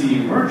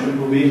B2C merchant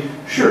will be,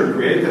 sure,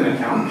 create an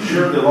account,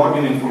 share the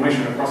login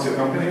information across your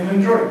company, and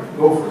enjoy it.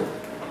 Go for it.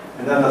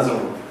 And that doesn't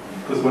work.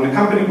 Because when a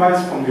company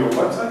buys from your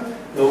website,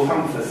 they will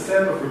come with a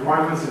set of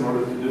requirements in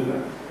order to do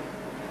that.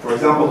 For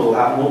example, they'll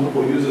have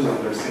multiple users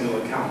on their single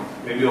account.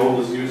 Maybe all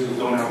those users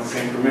don't have the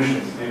same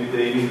permissions. Maybe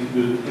they need to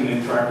do and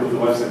interact with the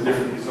website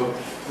differently. So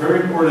it's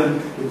very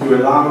important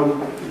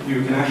that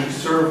you can actually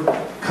serve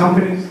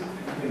companies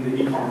in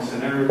the e-commerce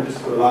scenario just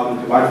to allow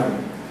them to buy from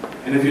you.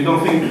 And if you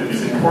don't think that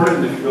it's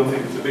important, if you don't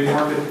think it's a big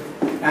market,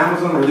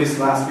 Amazon released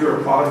last year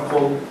a product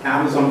called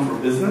Amazon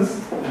for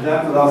Business, and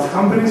that allows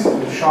companies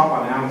to shop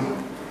on Amazon.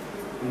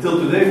 Until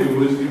today,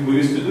 we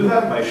used to do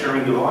that by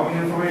sharing the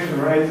login information,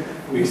 right?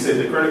 We say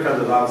the credit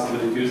card allows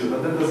somebody to use it,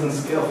 but that doesn't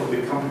scale for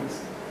big companies.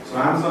 So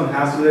Amazon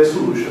has today a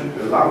solution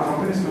to allow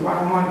companies to buy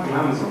online from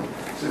Amazon.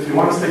 So if you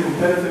want to stay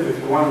competitive, if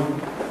you want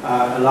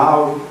to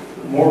allow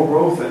more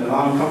growth and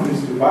allowing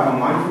companies to buy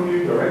online from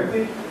you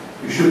directly,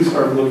 you should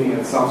start looking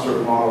at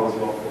self-serve model as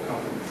well for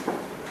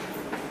companies.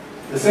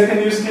 The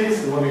second use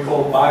case is what we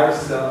call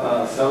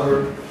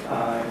buyer-seller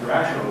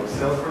interaction or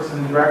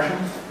salesperson interaction.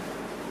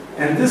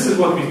 And this is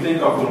what we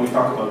think of when we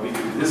talk about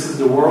B2B. This is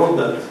the world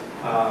that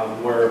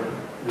where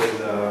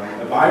there's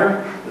a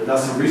buyer that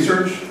does some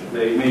research.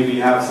 They maybe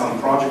have some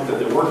project that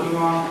they're working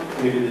on.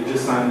 Maybe they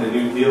just signed a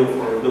new deal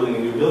for building a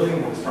new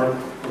building and start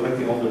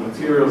collecting all the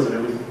materials and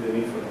everything they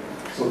need for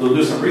it. So they'll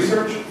do some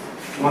research.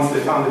 Once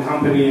they found a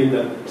company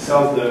that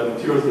sells the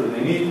materials that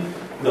they need,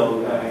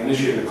 they'll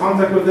initiate a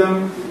contact with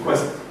them,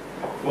 request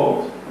a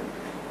quote.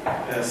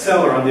 A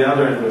seller on the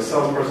other end or a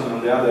salesperson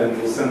on the other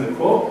end will send the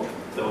quote.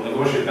 They'll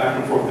negotiate back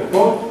and forth the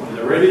quote. When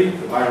they're ready,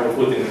 the buyer will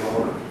put in an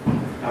order.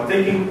 Now,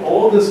 taking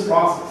all this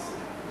process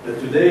that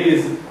today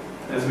is,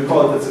 as we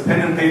call it, it's a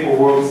pen and paper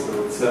world,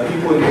 so it's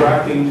people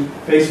interacting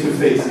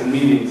face-to-face in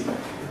meetings,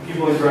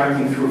 people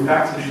interacting through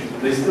fax machines,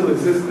 but they still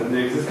exist, and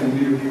they exist in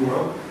the B2B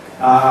world.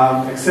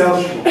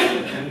 Excel sheets,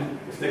 and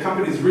if the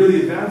company is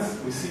really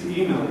advanced, we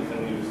see email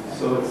even used.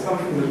 So it's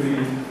something that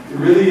we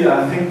really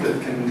think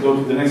that can go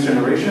to the next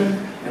generation,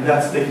 and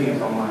that's taking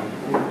it online.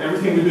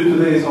 Everything we do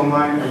today is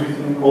online,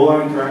 all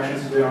our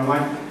interactions today are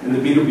online, and the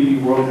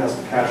B2B world has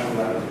to catch on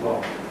that as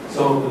well.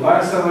 So the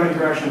buyer-seller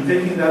interaction,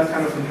 taking that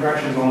kind of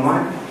interactions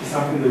online is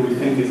something that we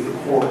think is the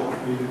core of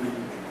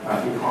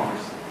B2B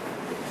e-commerce.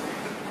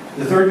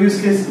 The third use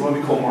case is what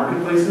we call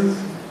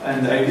marketplaces,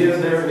 and the idea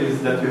there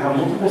is that you have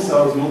multiple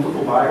sellers,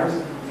 multiple buyers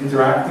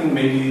interacting.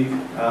 Maybe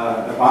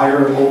a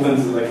buyer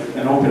opens like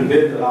an open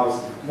bid,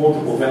 allows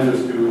multiple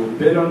vendors to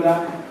bid on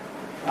that.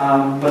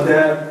 But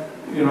the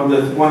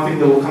one thing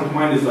that will come to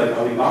mind is like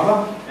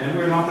Alibaba, and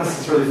we're not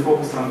necessarily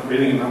focused on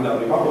creating another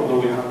Alibaba, although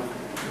we have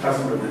a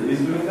customer that is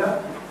doing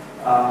that.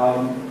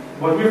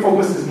 What we're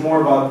focused is more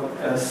about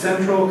a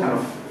central kind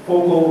of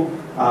focal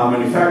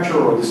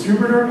manufacturer or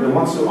distributor that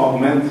wants to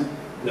augment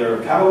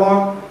their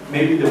catalog.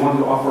 Maybe they want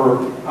to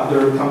offer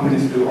other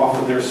companies to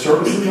offer their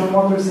services on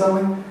what they're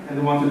selling, and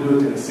they want to do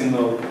it in a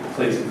single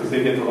place because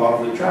they get a lot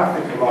of the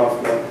traffic, a lot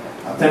of the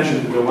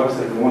attention to their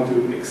website, and they want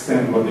to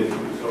extend what they do.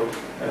 So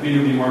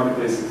B2B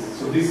marketplaces.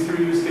 So these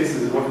three use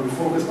cases is what we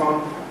focused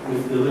on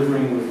with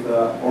delivering with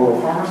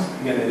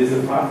OroCommerce. Again, it is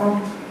a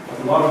platform, but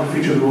a lot of the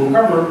features we'll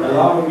cover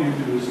allow you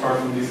to start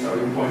from these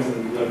starting points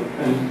and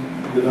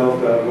develop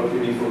what you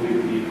need for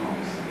B2B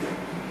e-commerce.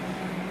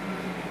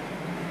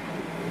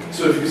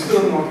 So if you're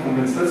still not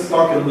convinced, let's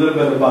talk a little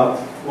bit about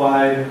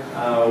why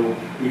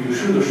we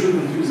should or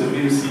shouldn't use a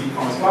B2C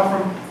e-commerce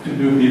platform to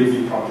do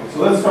B2B projects. So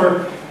let's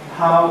start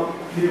how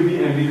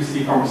B2B and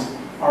B2C e-commerce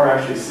are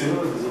actually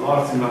similar. There's a lot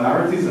of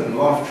similarities and a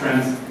lot of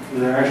trends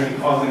that are actually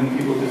causing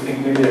people to think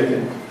maybe I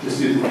can just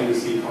use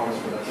B2C e-commerce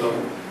for that. So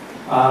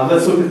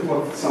let's look at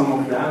what some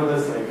of the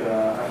analysts, like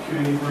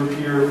Keynote group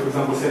here, for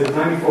example, say that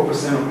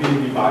 94% of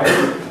B2B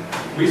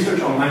buyers research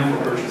online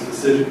for purchase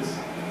decisions.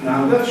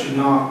 Now that should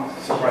not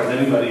surprise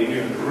anybody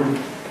here in the room.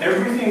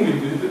 Everything we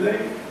do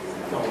today,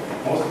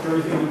 most of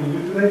everything we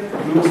do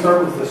today, we will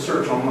start with a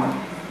search online.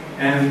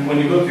 And when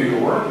you go to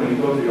your work, when you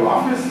go to your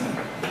office,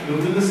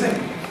 you'll do the same.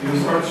 You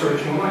will start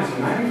searching online. So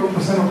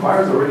 94% of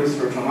buyers already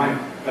search online.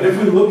 But if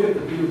we look at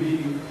the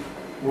B2B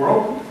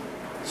world,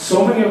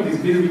 so many of these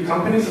B2B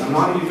companies are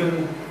not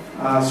even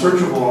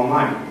searchable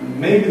online.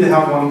 Maybe they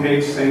have one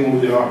page saying who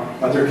they are,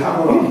 but their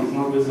catalog is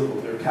not visible.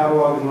 Their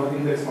catalog is not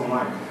indexed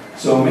online.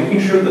 So making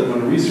sure that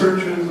when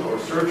researchers or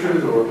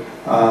searchers or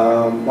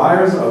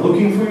buyers are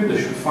looking for you, they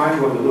should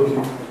find what they're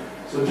looking for.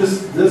 So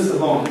just this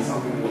alone is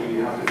something that we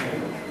have to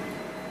think of.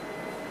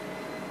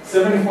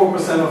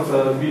 74%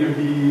 of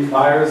B2B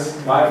buyers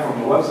buy from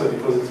the website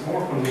because it's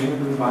more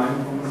convenient than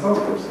buying from a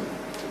salesperson.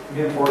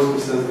 Again, Forrester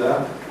says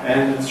that,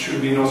 and it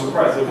should be no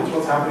surprise. Look at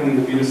what's happening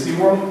in the B2C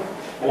world.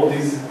 All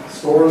these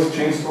stores,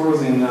 chain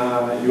stores in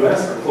the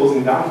US are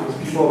closing down because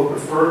people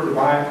prefer to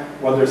buy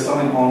what they're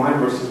selling online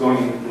versus going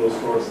into those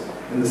stores.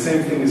 And the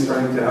same thing is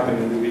starting to happen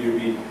in the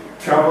B2B.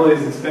 Travel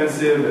is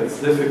expensive, it's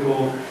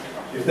difficult.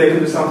 If they can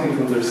do something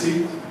from their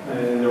seat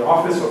in their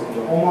office or from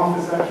their home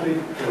office, actually,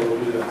 they will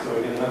do that. So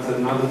again, that's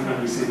another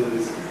trend we see that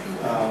is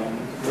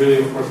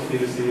really, of course,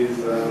 B2C is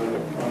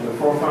on the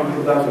forefront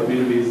of that, but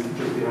B2B is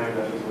just behind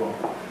that as well.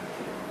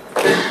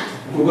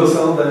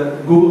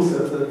 Google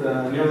says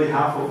that nearly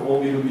half of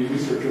all B2B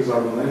researchers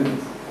are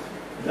millennials.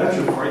 That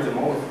should frighten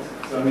all of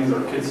us. So that means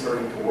our kids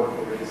starting to work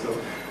already. So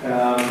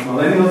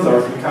millennials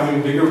are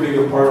becoming a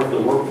bigger part of the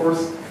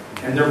workforce,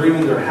 and they're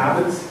bringing their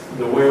habits,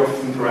 the way of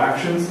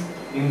interactions,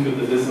 into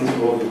the business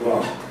world as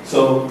well.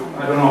 So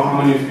I don't know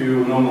how many of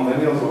you know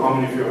millennials or how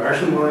many of you are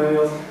actually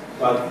millennials,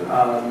 but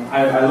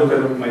I look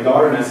at my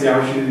daughter and I see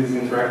how she is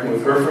interacting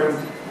with her friends,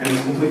 and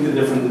it's completely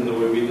different than the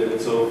way we did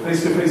it. So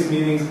face-to-face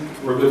meetings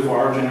were good for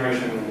our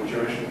generation and the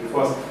generation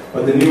before us,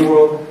 but the new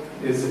world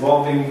is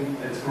evolving,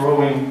 it's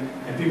growing,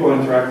 and people are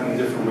interacting in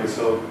different ways.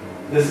 So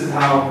this is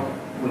how,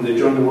 when they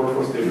join the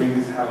workforce, they bring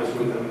these habits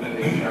with them and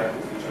they interact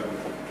with each other.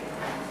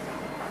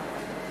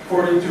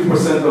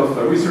 42% of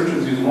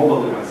researchers use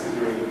mobile devices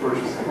during the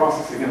purchasing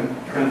process. Again,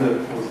 a trend that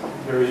was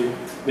very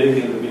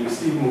big in the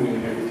B2C,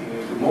 moving everything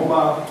into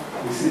mobile.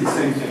 We see the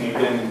same thing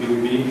again in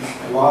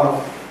B2B. A lot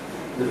of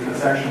the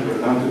transactions are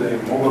done today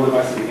in mobile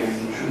devices.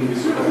 Again, it shouldn't be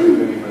surprising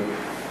to anybody.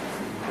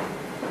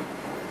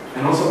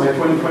 And also by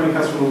 2020,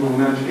 customers will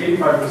manage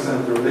 85%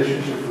 of the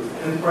relationships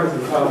with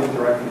enterprises without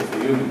interacting with the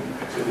human.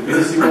 So in the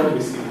B2C world,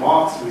 we see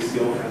bots, we see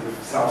all kinds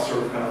of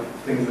self-serve kind of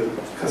things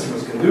that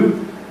customers can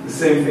do. The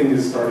same thing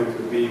is starting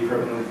to be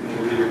prevalent in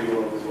the B2B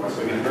world as well.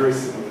 So again, very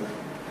similar.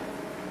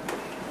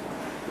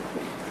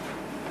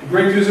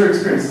 Great user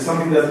experience is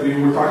something that we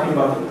were talking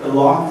about a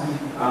lot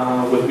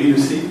with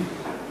B2C.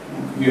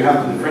 You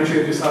have to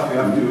differentiate yourself. You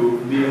have to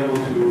be able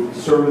to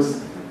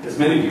service as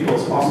many people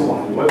as possible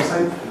on the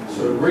website.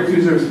 So a great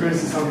user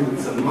experience is something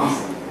that's a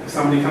must. If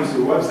somebody comes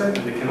to a website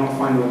and they cannot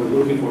find what they're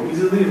looking for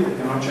easily, if they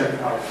cannot check it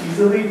out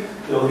easily,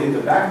 they'll hit the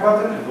back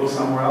button and go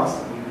somewhere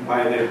else and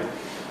buy there.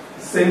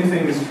 Same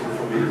thing is true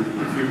for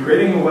B2B. If you're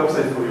creating a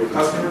website for your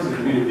customers in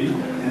B2B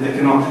and they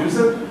cannot use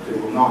it, they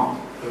will not.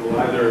 They will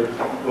either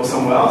go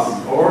somewhere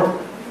else or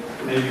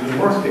maybe even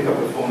worse, pick up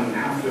the phone and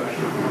have to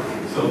actually do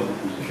it. So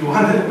if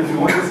if you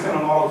want this kind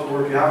of model to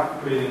work, you have to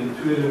create an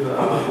intuitive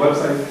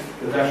website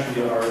that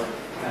actually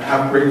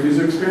have great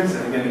user experience.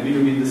 And again, in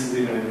B2B, this is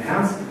even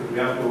enhanced because we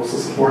have to also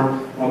support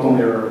not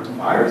only our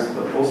buyers,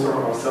 but also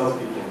our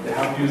salespeople. They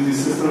have to use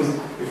these systems.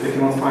 If they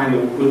cannot find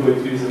a good way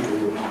to use it, they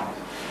will not.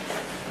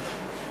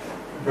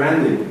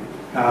 Branding.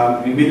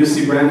 In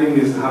B2C, branding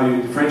is how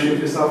you differentiate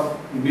yourself.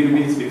 In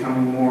B2B, it's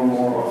becoming more and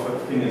more of a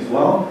thing as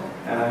well.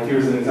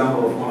 Here's an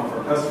example of one of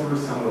our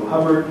customers, Samuel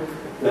Hubbard,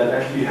 that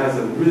actually has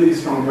a really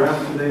strong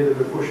brand today that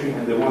they're pushing,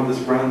 and they want this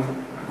brand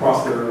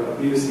across their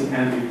B2C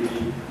and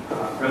B2B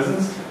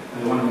presence,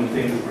 and they want to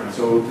maintain this brand.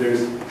 So there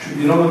should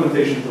be no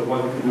limitations of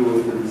what you can do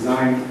with the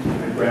design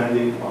and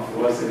branding of the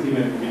website,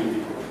 even in B2B.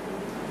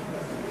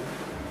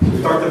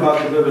 We talked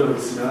about a little bit of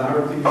the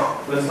similarity.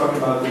 Let's talk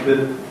about a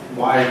bit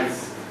why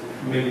it's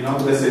maybe not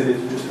the best idea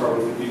to just start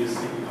with the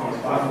B2C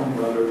e-commerce platform,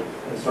 rather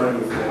than starting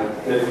with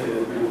the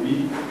dedicated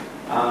B2B,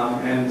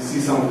 and see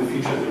some of the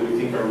features that we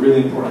think are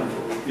really important for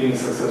being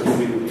successful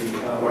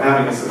B2B, or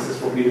having a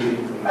successful B2B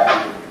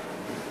implementation.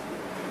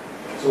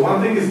 So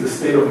one thing is the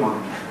state of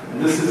mind.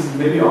 And this is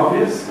maybe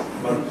obvious,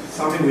 but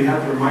something we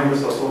have to remind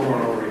ourselves over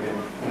and over again.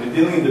 When we're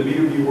dealing in the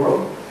B2B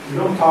world, we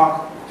don't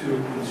talk to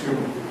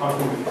consumers, we're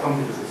talking with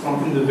companies. It's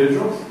not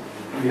individuals.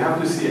 We have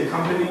to see a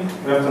company,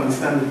 we have to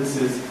understand that this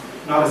is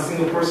not a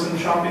single person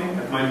shopping.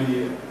 It might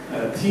be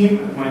a team,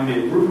 it might be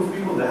a group of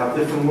people that have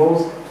different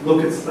roles,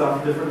 look at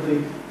stuff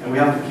differently, and we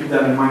have to keep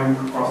that in mind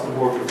across the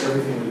board with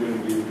everything we do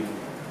in B2B.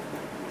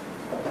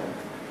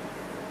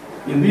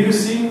 In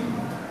B2C,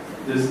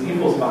 there's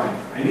impulse buying.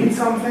 I need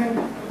something,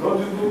 I go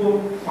to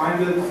Google,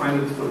 find it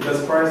for the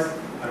best price,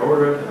 I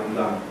order it, and I'm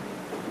done.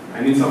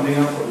 I need something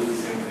else, I'll do the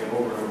same thing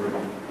over and over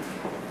again.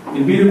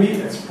 In B2B,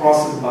 it's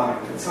process buying.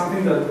 It's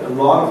something that a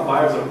lot of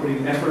buyers are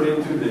putting effort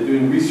into. They're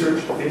doing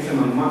research. It takes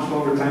them a much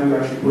longer time to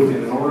actually put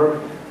in an order,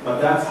 but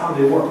that's how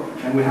they work.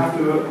 And we have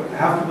to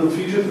build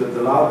features that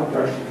allow them to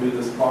actually do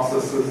these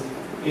processes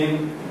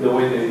in the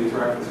way they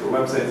interact with your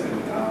websites and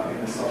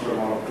in the software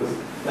model, because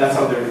that's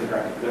how they're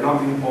interacting. They're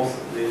not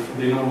impulsive.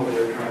 They know what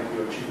they're trying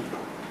to achieve.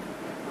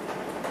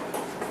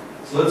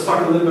 So let's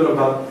talk a little bit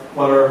about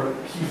what are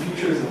key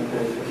features and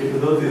the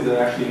capabilities that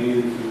are actually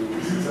needed to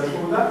be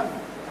successful with that.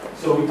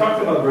 So we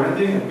talked about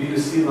branding and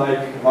B2C, like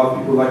a lot of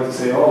people like to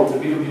say, oh, the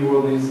B2B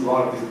world needs a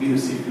lot of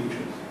these B2C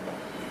features.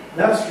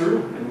 That's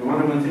true, and we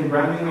want to maintain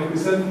branding, like we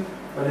said,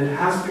 but it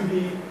has to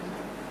be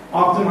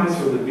optimized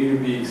for the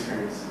B2B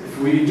experience. If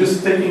we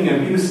just taking a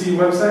B2C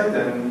website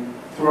and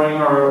throwing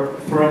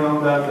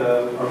on that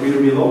our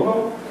B2B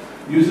logo,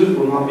 users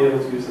will not be able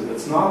to use it.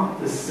 It's not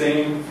the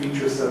same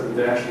feature set that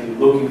they're actually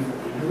looking for.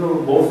 Even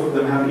though both of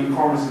them have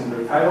e-commerce in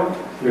their title,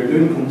 they're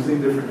doing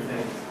completely different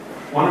things.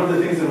 One of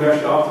the things that we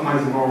actually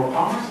optimize in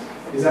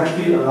OroCommerce is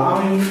actually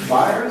allowing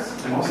buyers,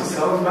 and also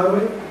sellers by the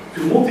way, to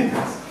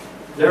multitask.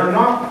 They're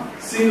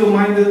not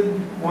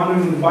single-minded,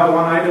 wanting to buy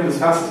one item as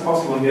fast as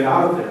possible and get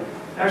out of there.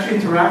 Actually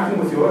interacting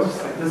with your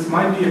website. This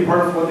might be a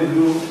part of what they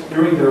do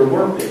during their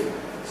workday.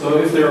 So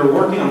if they're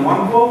working on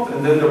one quote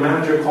and then their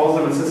manager calls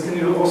them and says, can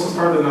you also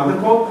start another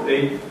quote?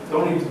 They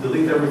don't need to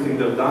delete everything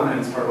they've done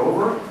and start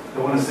over.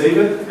 They want to save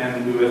it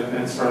and do it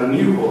and start a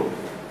new quote.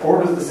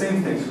 Or does the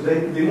same thing. So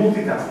they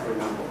multitask, for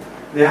example.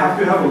 They have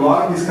to have a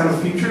lot of these kind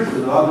of features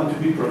that allow them to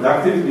be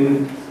productive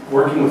in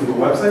working with your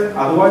website.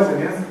 Otherwise,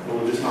 again, they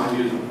will just not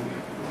use them.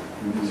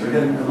 So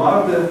again, a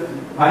lot of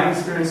the buying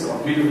experience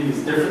of B2B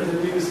is different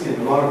than B2C,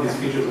 and a lot of these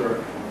features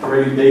are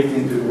already baked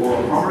into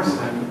OroCommerce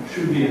and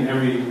should be in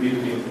every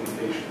B2B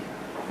implementation.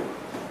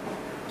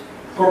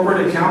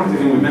 Corporate account,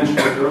 again, we mentioned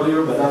it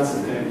earlier, but that's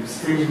an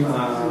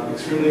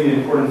extremely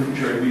important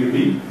feature in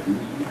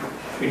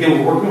B2B.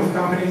 Again, we're working with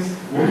companies,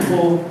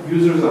 multiple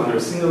users under a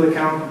single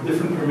account,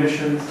 different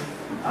permissions,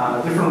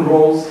 different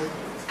roles.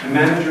 A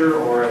manager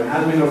or an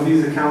admin of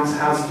these accounts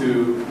has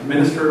to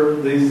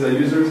administer these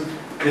users.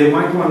 They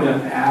might want to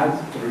add,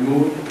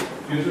 remove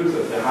users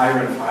as they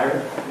hire and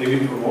fire,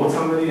 maybe promote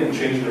somebody and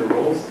change their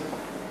roles.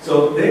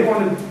 So they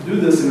want to do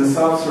this in a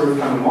self-serve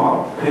kind of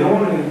model. They don't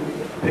want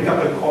to pick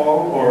up a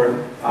call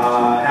or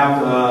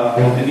have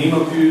an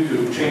email to you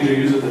to change a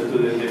user that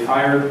they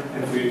fired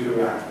and for you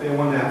to act. They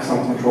want to have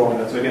some control on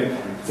that. So again,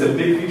 it's a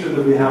big feature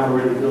that we have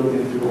already built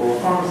into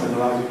OroCommerce and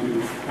allows you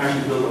to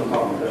actually build on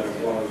top of that as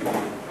well.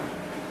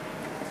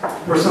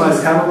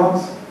 Personalized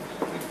catalogs.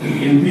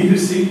 In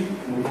B2C,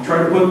 we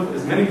try to put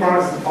as many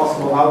products as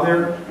possible out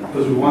there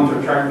because we want to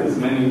attract as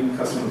many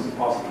customers as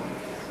possible.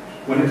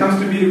 When it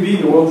comes to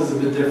B2B, the world is a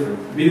bit different.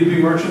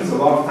 B2B merchants a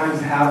lot of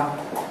times have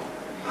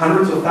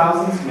hundreds of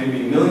thousands,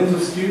 maybe millions of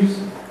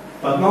SKUs,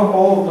 but not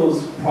all of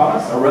those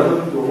products are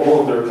relevant to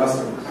all of their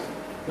customers.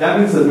 That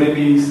means that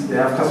maybe they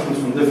have customers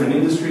from different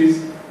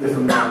industries,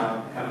 different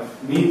kind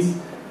of needs,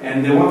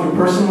 and they want to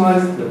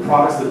personalize the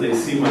products that they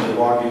see when they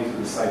log into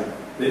the site.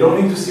 They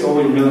don't need to see all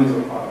your millions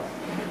of products.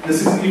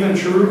 This is even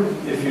true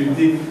if you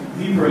dig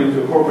deeper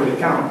into a corporate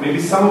account. Maybe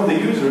some of the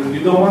users,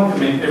 you don't want to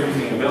make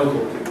everything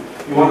available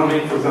to. You want to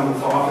make, for example,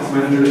 for office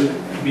managers,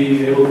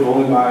 being able to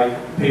only buy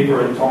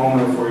paper and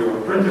toner for your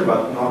printer,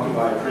 but not to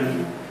buy a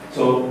printer.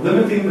 So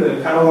limiting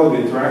the catalog, the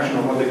interaction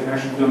of what they can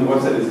actually do on the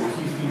website is a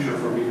key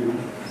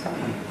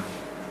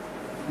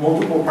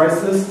multiple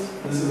price lists,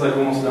 this is like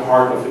almost the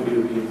heart of the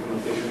B2B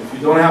implementation. If you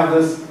don't have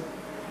this,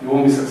 you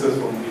won't be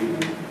successful in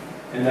B2B.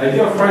 And the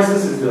idea of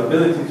prices is the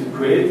ability to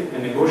create a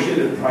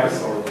negotiated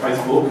price, or price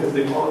book as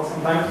they call it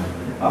sometimes,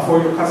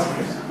 for your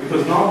customers.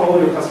 Because not all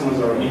your customers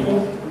are equal.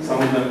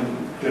 Some of them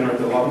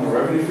generate a lot more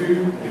revenue for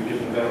you, you give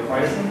them better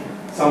pricing.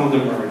 Some of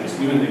them are just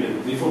even, they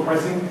get default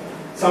pricing.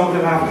 Some of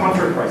them have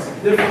contract pricing,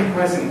 different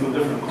pricing for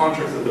different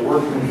contracts that they're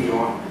working with you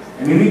on.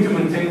 And you need to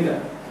maintain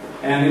that.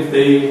 And if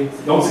they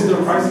don't see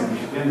their pricing,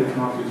 again, they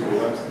cannot use your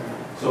website.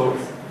 So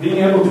being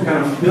able to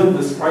kind of build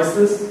this price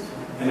list,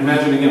 and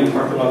imagine again, we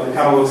talked about the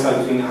catalog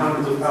size being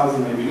hundreds of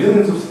thousands, maybe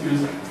millions of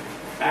SKUs.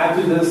 Add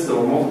to this,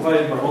 or multiply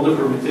it by all the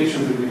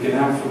permutations that we can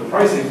have for the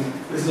pricing.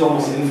 This is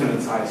almost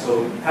infinite size.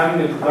 So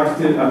having a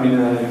productive,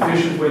 an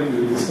efficient way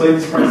to display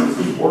these prices,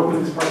 to work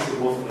with these prices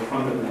both on the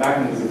front and the back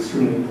end is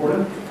extremely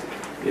important.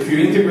 If you're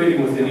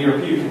integrating with an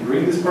ERP, you can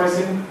bring this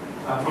pricing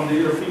from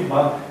the ERP,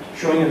 but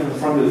showing it at the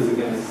front is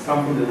again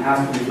something that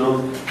has to be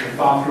built and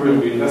thought through,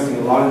 and we're investing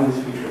a lot in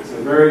this feature. It's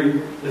a very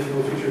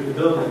difficult feature to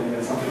build, and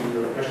it's something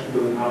we're actually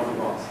building out of the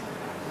box.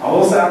 I'll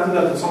also add to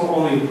that, it's not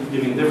only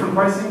giving different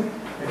pricing,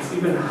 it's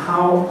even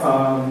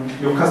how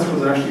your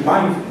customers are actually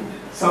buying from you.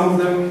 Some of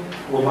them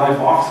will buy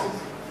boxes.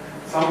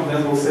 Some of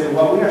them will say,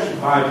 well, we actually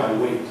buy by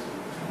weight.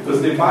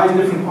 Because they buy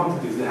different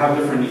quantities, they have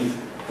different needs.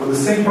 For the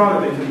same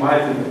product, they can buy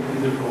it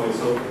in different ways.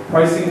 So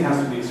pricing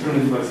has to be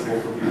extremely flexible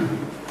for B2B.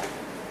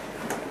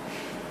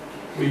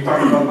 We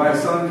talked about live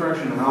cell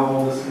interaction and how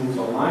all this moves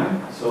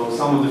online. So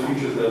some of the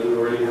features that we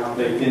already have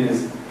baked in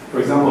is, for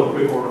example, a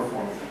quick order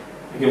form.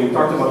 Again, we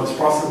talked about this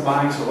process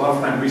buying, so a lot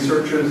of time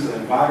researchers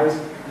and buyers,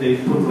 they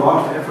put a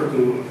lot of effort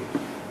to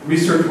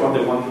research what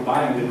they want to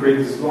buy, and they create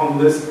this long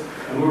list,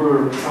 and we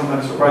were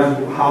sometimes surprised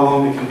at how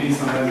long it can be.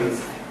 Sometimes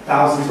it's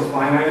thousands of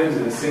line items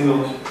in a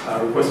single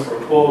request for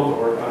a quote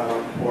or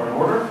an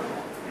order.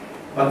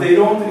 But they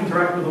don't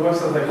interact with the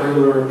website like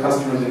regular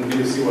customers in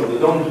B2C world. They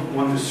don't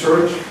want to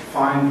search,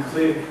 find,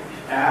 click,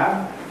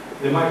 add.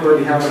 They might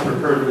already have a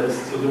prepared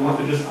list, so they want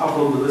to just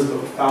upload the list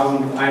of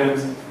 1,000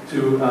 items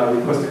to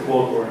request a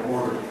quote or an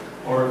order,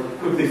 or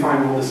quickly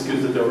find all the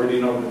SKUs that they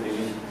already know that they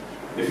need.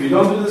 If you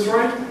don't do this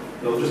right,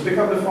 they'll just pick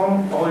up the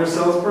phone, call your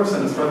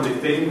salesperson, and start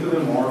dictating to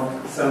them,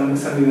 or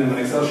sending them an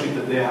Excel sheet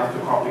that they have to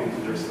copy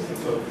into their system.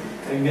 So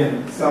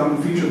again,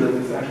 some feature that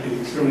is actually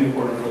extremely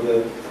important for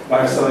the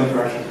buyer-seller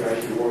interaction to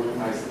actually work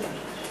nicely.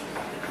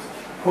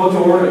 Quote to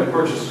order and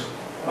purchase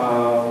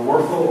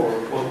workflow,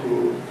 or quote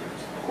to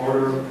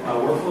order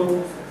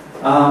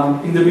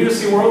workflow. In the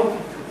B2C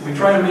world, we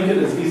try to make it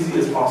as easy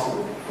as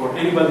possible for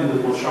anybody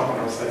that will shop on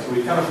our site. So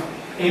we kind of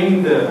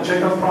aim the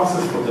checkout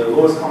process for the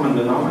lowest common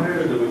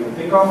denominator that we can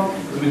think of,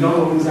 because we don't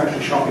know who's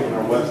actually shopping on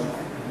our website.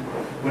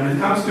 When it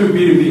comes to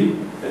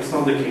B2B, it's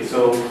not the case.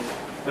 So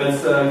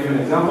let's give an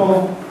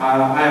example.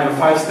 I have a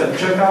 5-step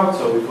checkout,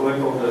 so we collect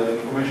all the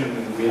information,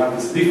 and we have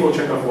this default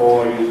checkout for all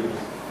our users,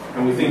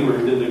 and we think we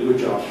did a good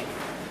job.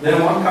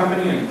 Then one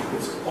company, and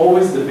it's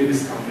always the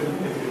biggest company,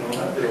 if you know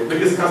that, the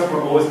biggest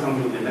customer always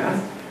comes with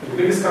demands. The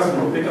biggest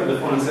customer will pick up the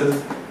phone and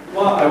says,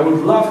 well, I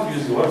would love to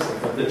use the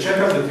website, but the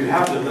checkout that you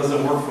have that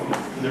doesn't work for me.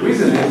 And the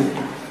reason is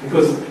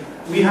because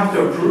we have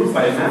to approve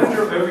by a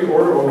manager every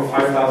order over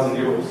 5,000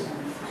 euros.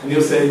 And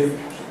you'll say,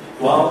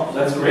 well,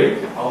 that's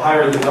great. I'll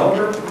hire a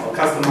developer. I'll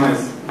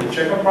customize the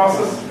checkout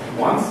process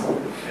once,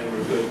 and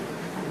we're good.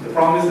 The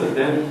problem is that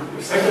then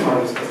the second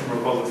largest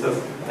customer calls and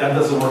says, that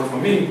doesn't work for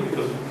me,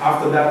 because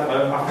after that,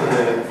 after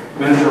the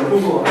manager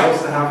approval, I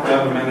also have to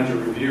have a manager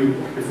review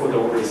before the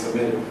order is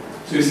submitted.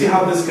 So you see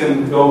how this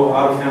can go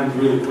out of hand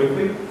really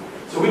quickly.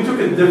 So we took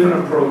a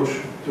different approach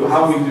to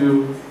how we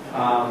do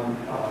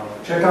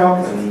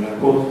checkout and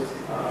quote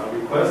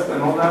request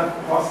and all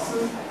that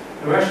processes.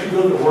 And we actually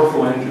built a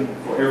workflow engine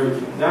for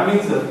everything. That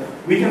means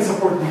that we can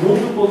support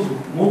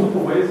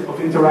multiple ways of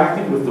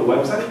interacting with the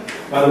website,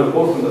 by the way,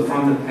 both on the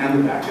front end and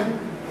the back end,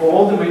 for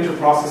all the major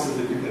processes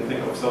that you can think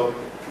of. So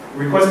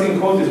requesting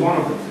quote is one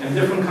of them. And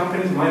different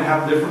companies might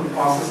have different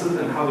processes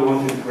and how they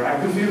want to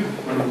interact with you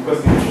when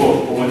requesting a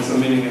quote, or when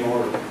submitting an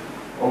order,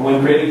 or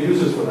when creating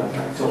users for that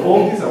time. So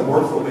all these are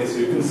workflow-based, so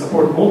you can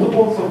support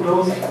multiples of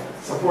those,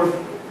 support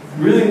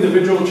really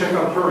individual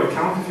checkout per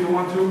account if you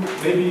want to,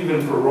 maybe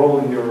even per role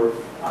in your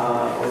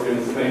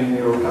organization,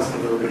 your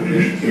customer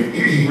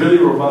organization. Really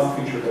robust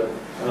feature that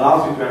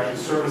allows you to actually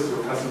service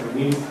your customer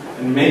needs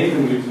and make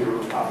them use your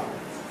platform.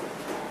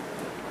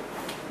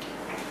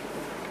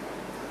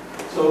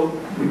 So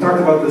we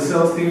talked about the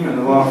sales team, and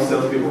a lot of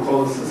salespeople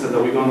called us and said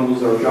that we're going to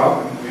lose our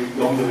job, and we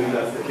don't believe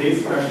that's the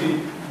case. We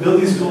actually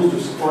build these tools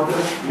to support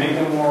them, make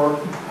them more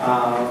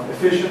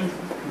efficient,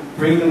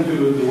 bring them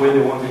to the way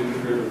they want to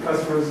integrate with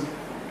customers.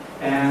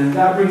 And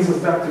that brings us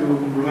back to,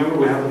 remember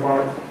we have a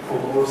product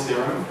called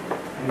OroCRM,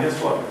 and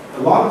guess what?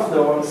 A lot of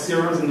the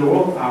CRMs in the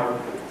world are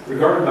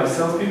regarded by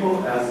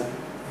salespeople as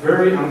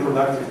very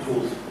unproductive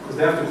tools, because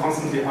they have to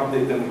constantly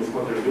update them with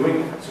what they're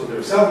doing, so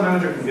their sales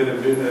manager can get a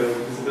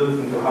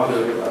visibility into how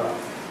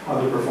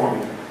they're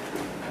performing.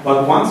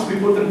 But once we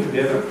put them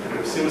together, and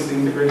they're seamlessly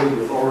integrated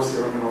with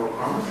OroCRM and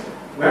OroCommerce,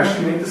 We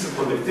actually make this a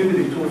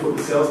productivity tool for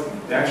the sales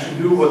team. They actually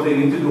do what they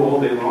need to do all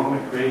day long,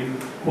 like create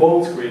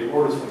quotes, create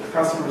orders for the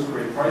customers,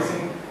 create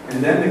pricing,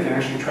 and then they can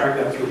actually track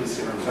that through the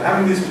CRM. So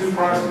having these two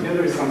products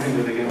together is something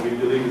that, again, we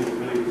believe is a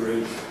really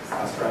great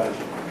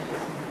strategy.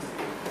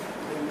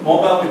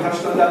 Mobile, we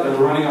touched on that, but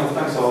we're running out of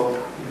time, so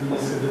I'll do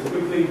this a bit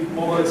quickly.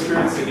 Mobile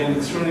experience, again,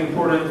 extremely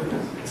important,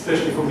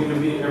 especially for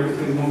B2B,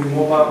 everything is moving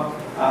mobile.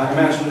 I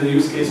mentioned the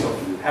use case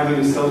of having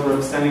a sales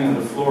rep standing on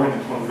the floor in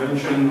a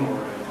convention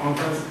or a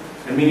conference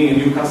and meeting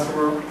a new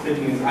customer,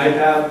 taking his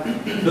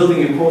iPad,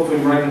 building a quote for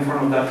him right in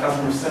front of that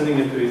customer, sending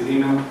it to his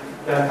email.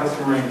 That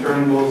customer in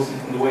turn goes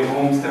on the way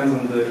home, stands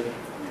on the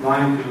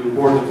line to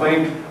board the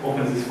plane,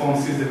 opens his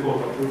phone, sees the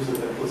quote, approves it,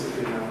 and puts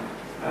it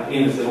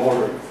in as an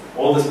order.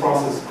 All this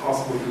process is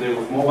possible today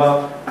with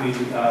mobile.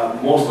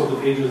 Most of the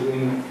pages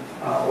in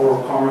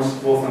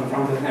OroCommerce, both on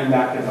front end and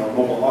back end, are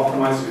mobile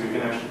optimized, so you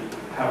can actually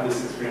have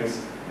this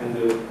experience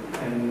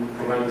and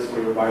provide this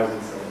for your buyers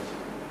and sellers.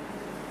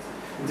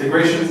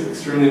 Integration is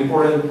extremely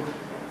important.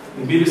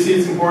 In B2C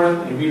it's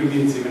important, in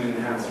B2B it's even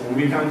enhanced. When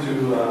we come to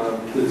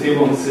the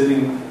table and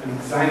sitting and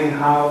designing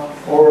how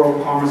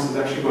OroCommerce is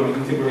actually going to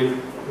integrate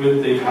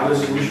with the other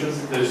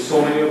solutions, there's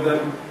so many of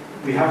them,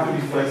 we have to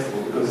be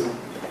flexible because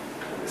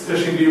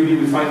especially in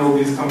B2B, we find all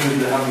these companies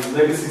that have these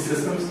legacy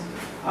systems,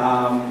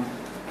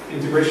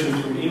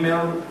 integration through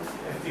email,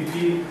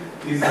 FTP,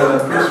 these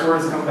curse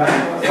words come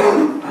back to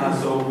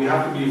us. So we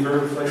have to be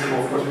very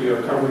flexible. Of course, we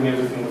are covering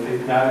everything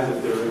with APIs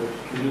if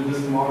they can do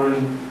this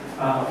modern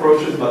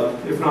approaches, but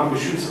if not, we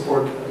should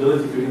support the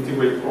ability to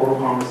integrate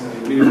OroCommerce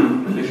and B2B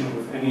implementation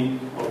with any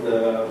of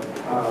the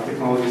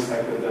technology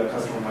stack that the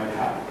customer might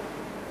have.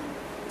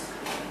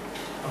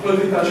 I'll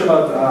quickly touch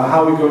about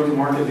how we go to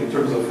market in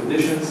terms of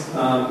editions.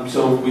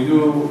 So we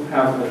do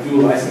have a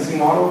dual licensing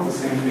model, the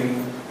same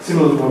thing,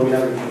 similar to what we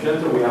have in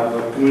Magento. We have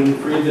a community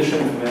free edition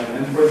and we have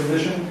an enterprise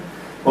edition.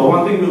 But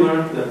one thing we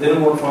learned that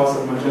didn't work for us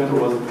at Magento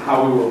was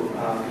how we were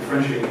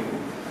differentiating.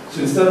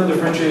 So instead of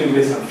differentiating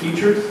based on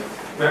features,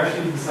 we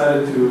actually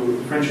decided to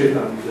differentiate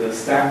on the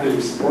stack that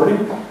we're supporting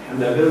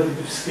and the ability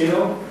to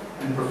scale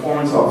and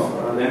performance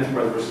of the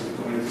enterprise versus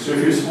the community. So if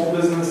you're a small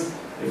business,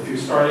 if you're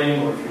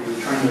starting or if you're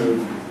trying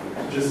to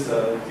just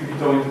dip your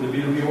toe into the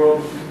B2B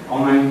world,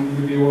 online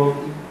B2B world,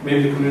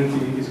 maybe the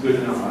community is good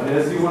enough.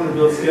 As you want to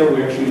build scale,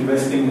 we're actually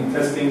investing in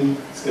testing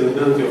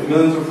scalability of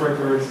millions of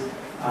records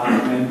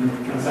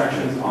and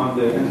transactions on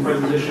the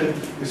enterprise edition.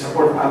 We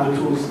support other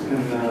tools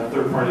and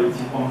third-party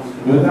components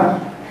to do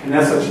that. And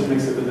as such, it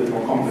makes it a bit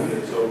more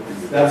complicated. So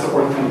that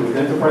support comes with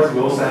enterprise. We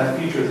also have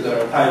features that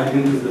are tied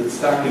into the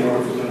stack in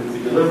order for them to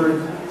be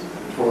delivered.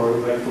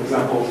 For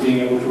example, being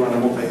able to run a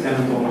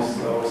multi-tenant almost,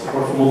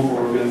 support for multiple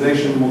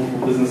organizations,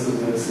 multiple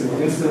businesses in a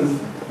single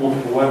instance,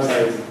 multiple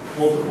websites,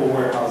 multiple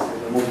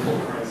warehouses, and multiple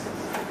currencies.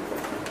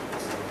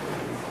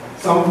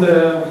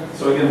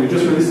 So again, we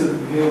just released it at the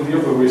beginning of the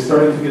year, but we're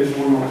starting to get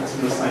more and more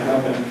customers signed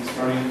up and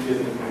starting to get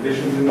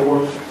implementations in the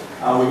works.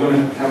 We're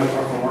going to have a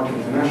talk from Market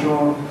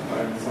International,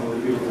 and some of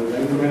the people that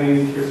are implementing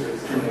it here, so we're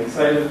extremely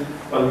excited,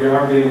 but we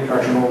are getting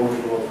traction all over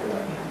the world for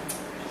that.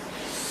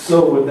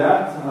 So with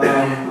that,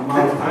 I'm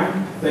out of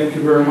time. Thank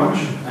you very much.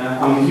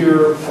 I'm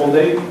here all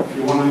day. If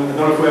you want to, I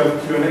don't know if we have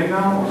a Q&A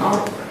now or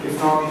not. If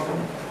not,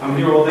 I'm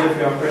here all day. If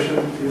you have questions,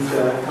 please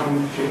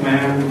come shake my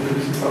hand,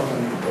 introduce yourself,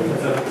 and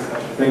let's have a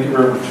discussion. Thank you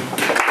very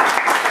much.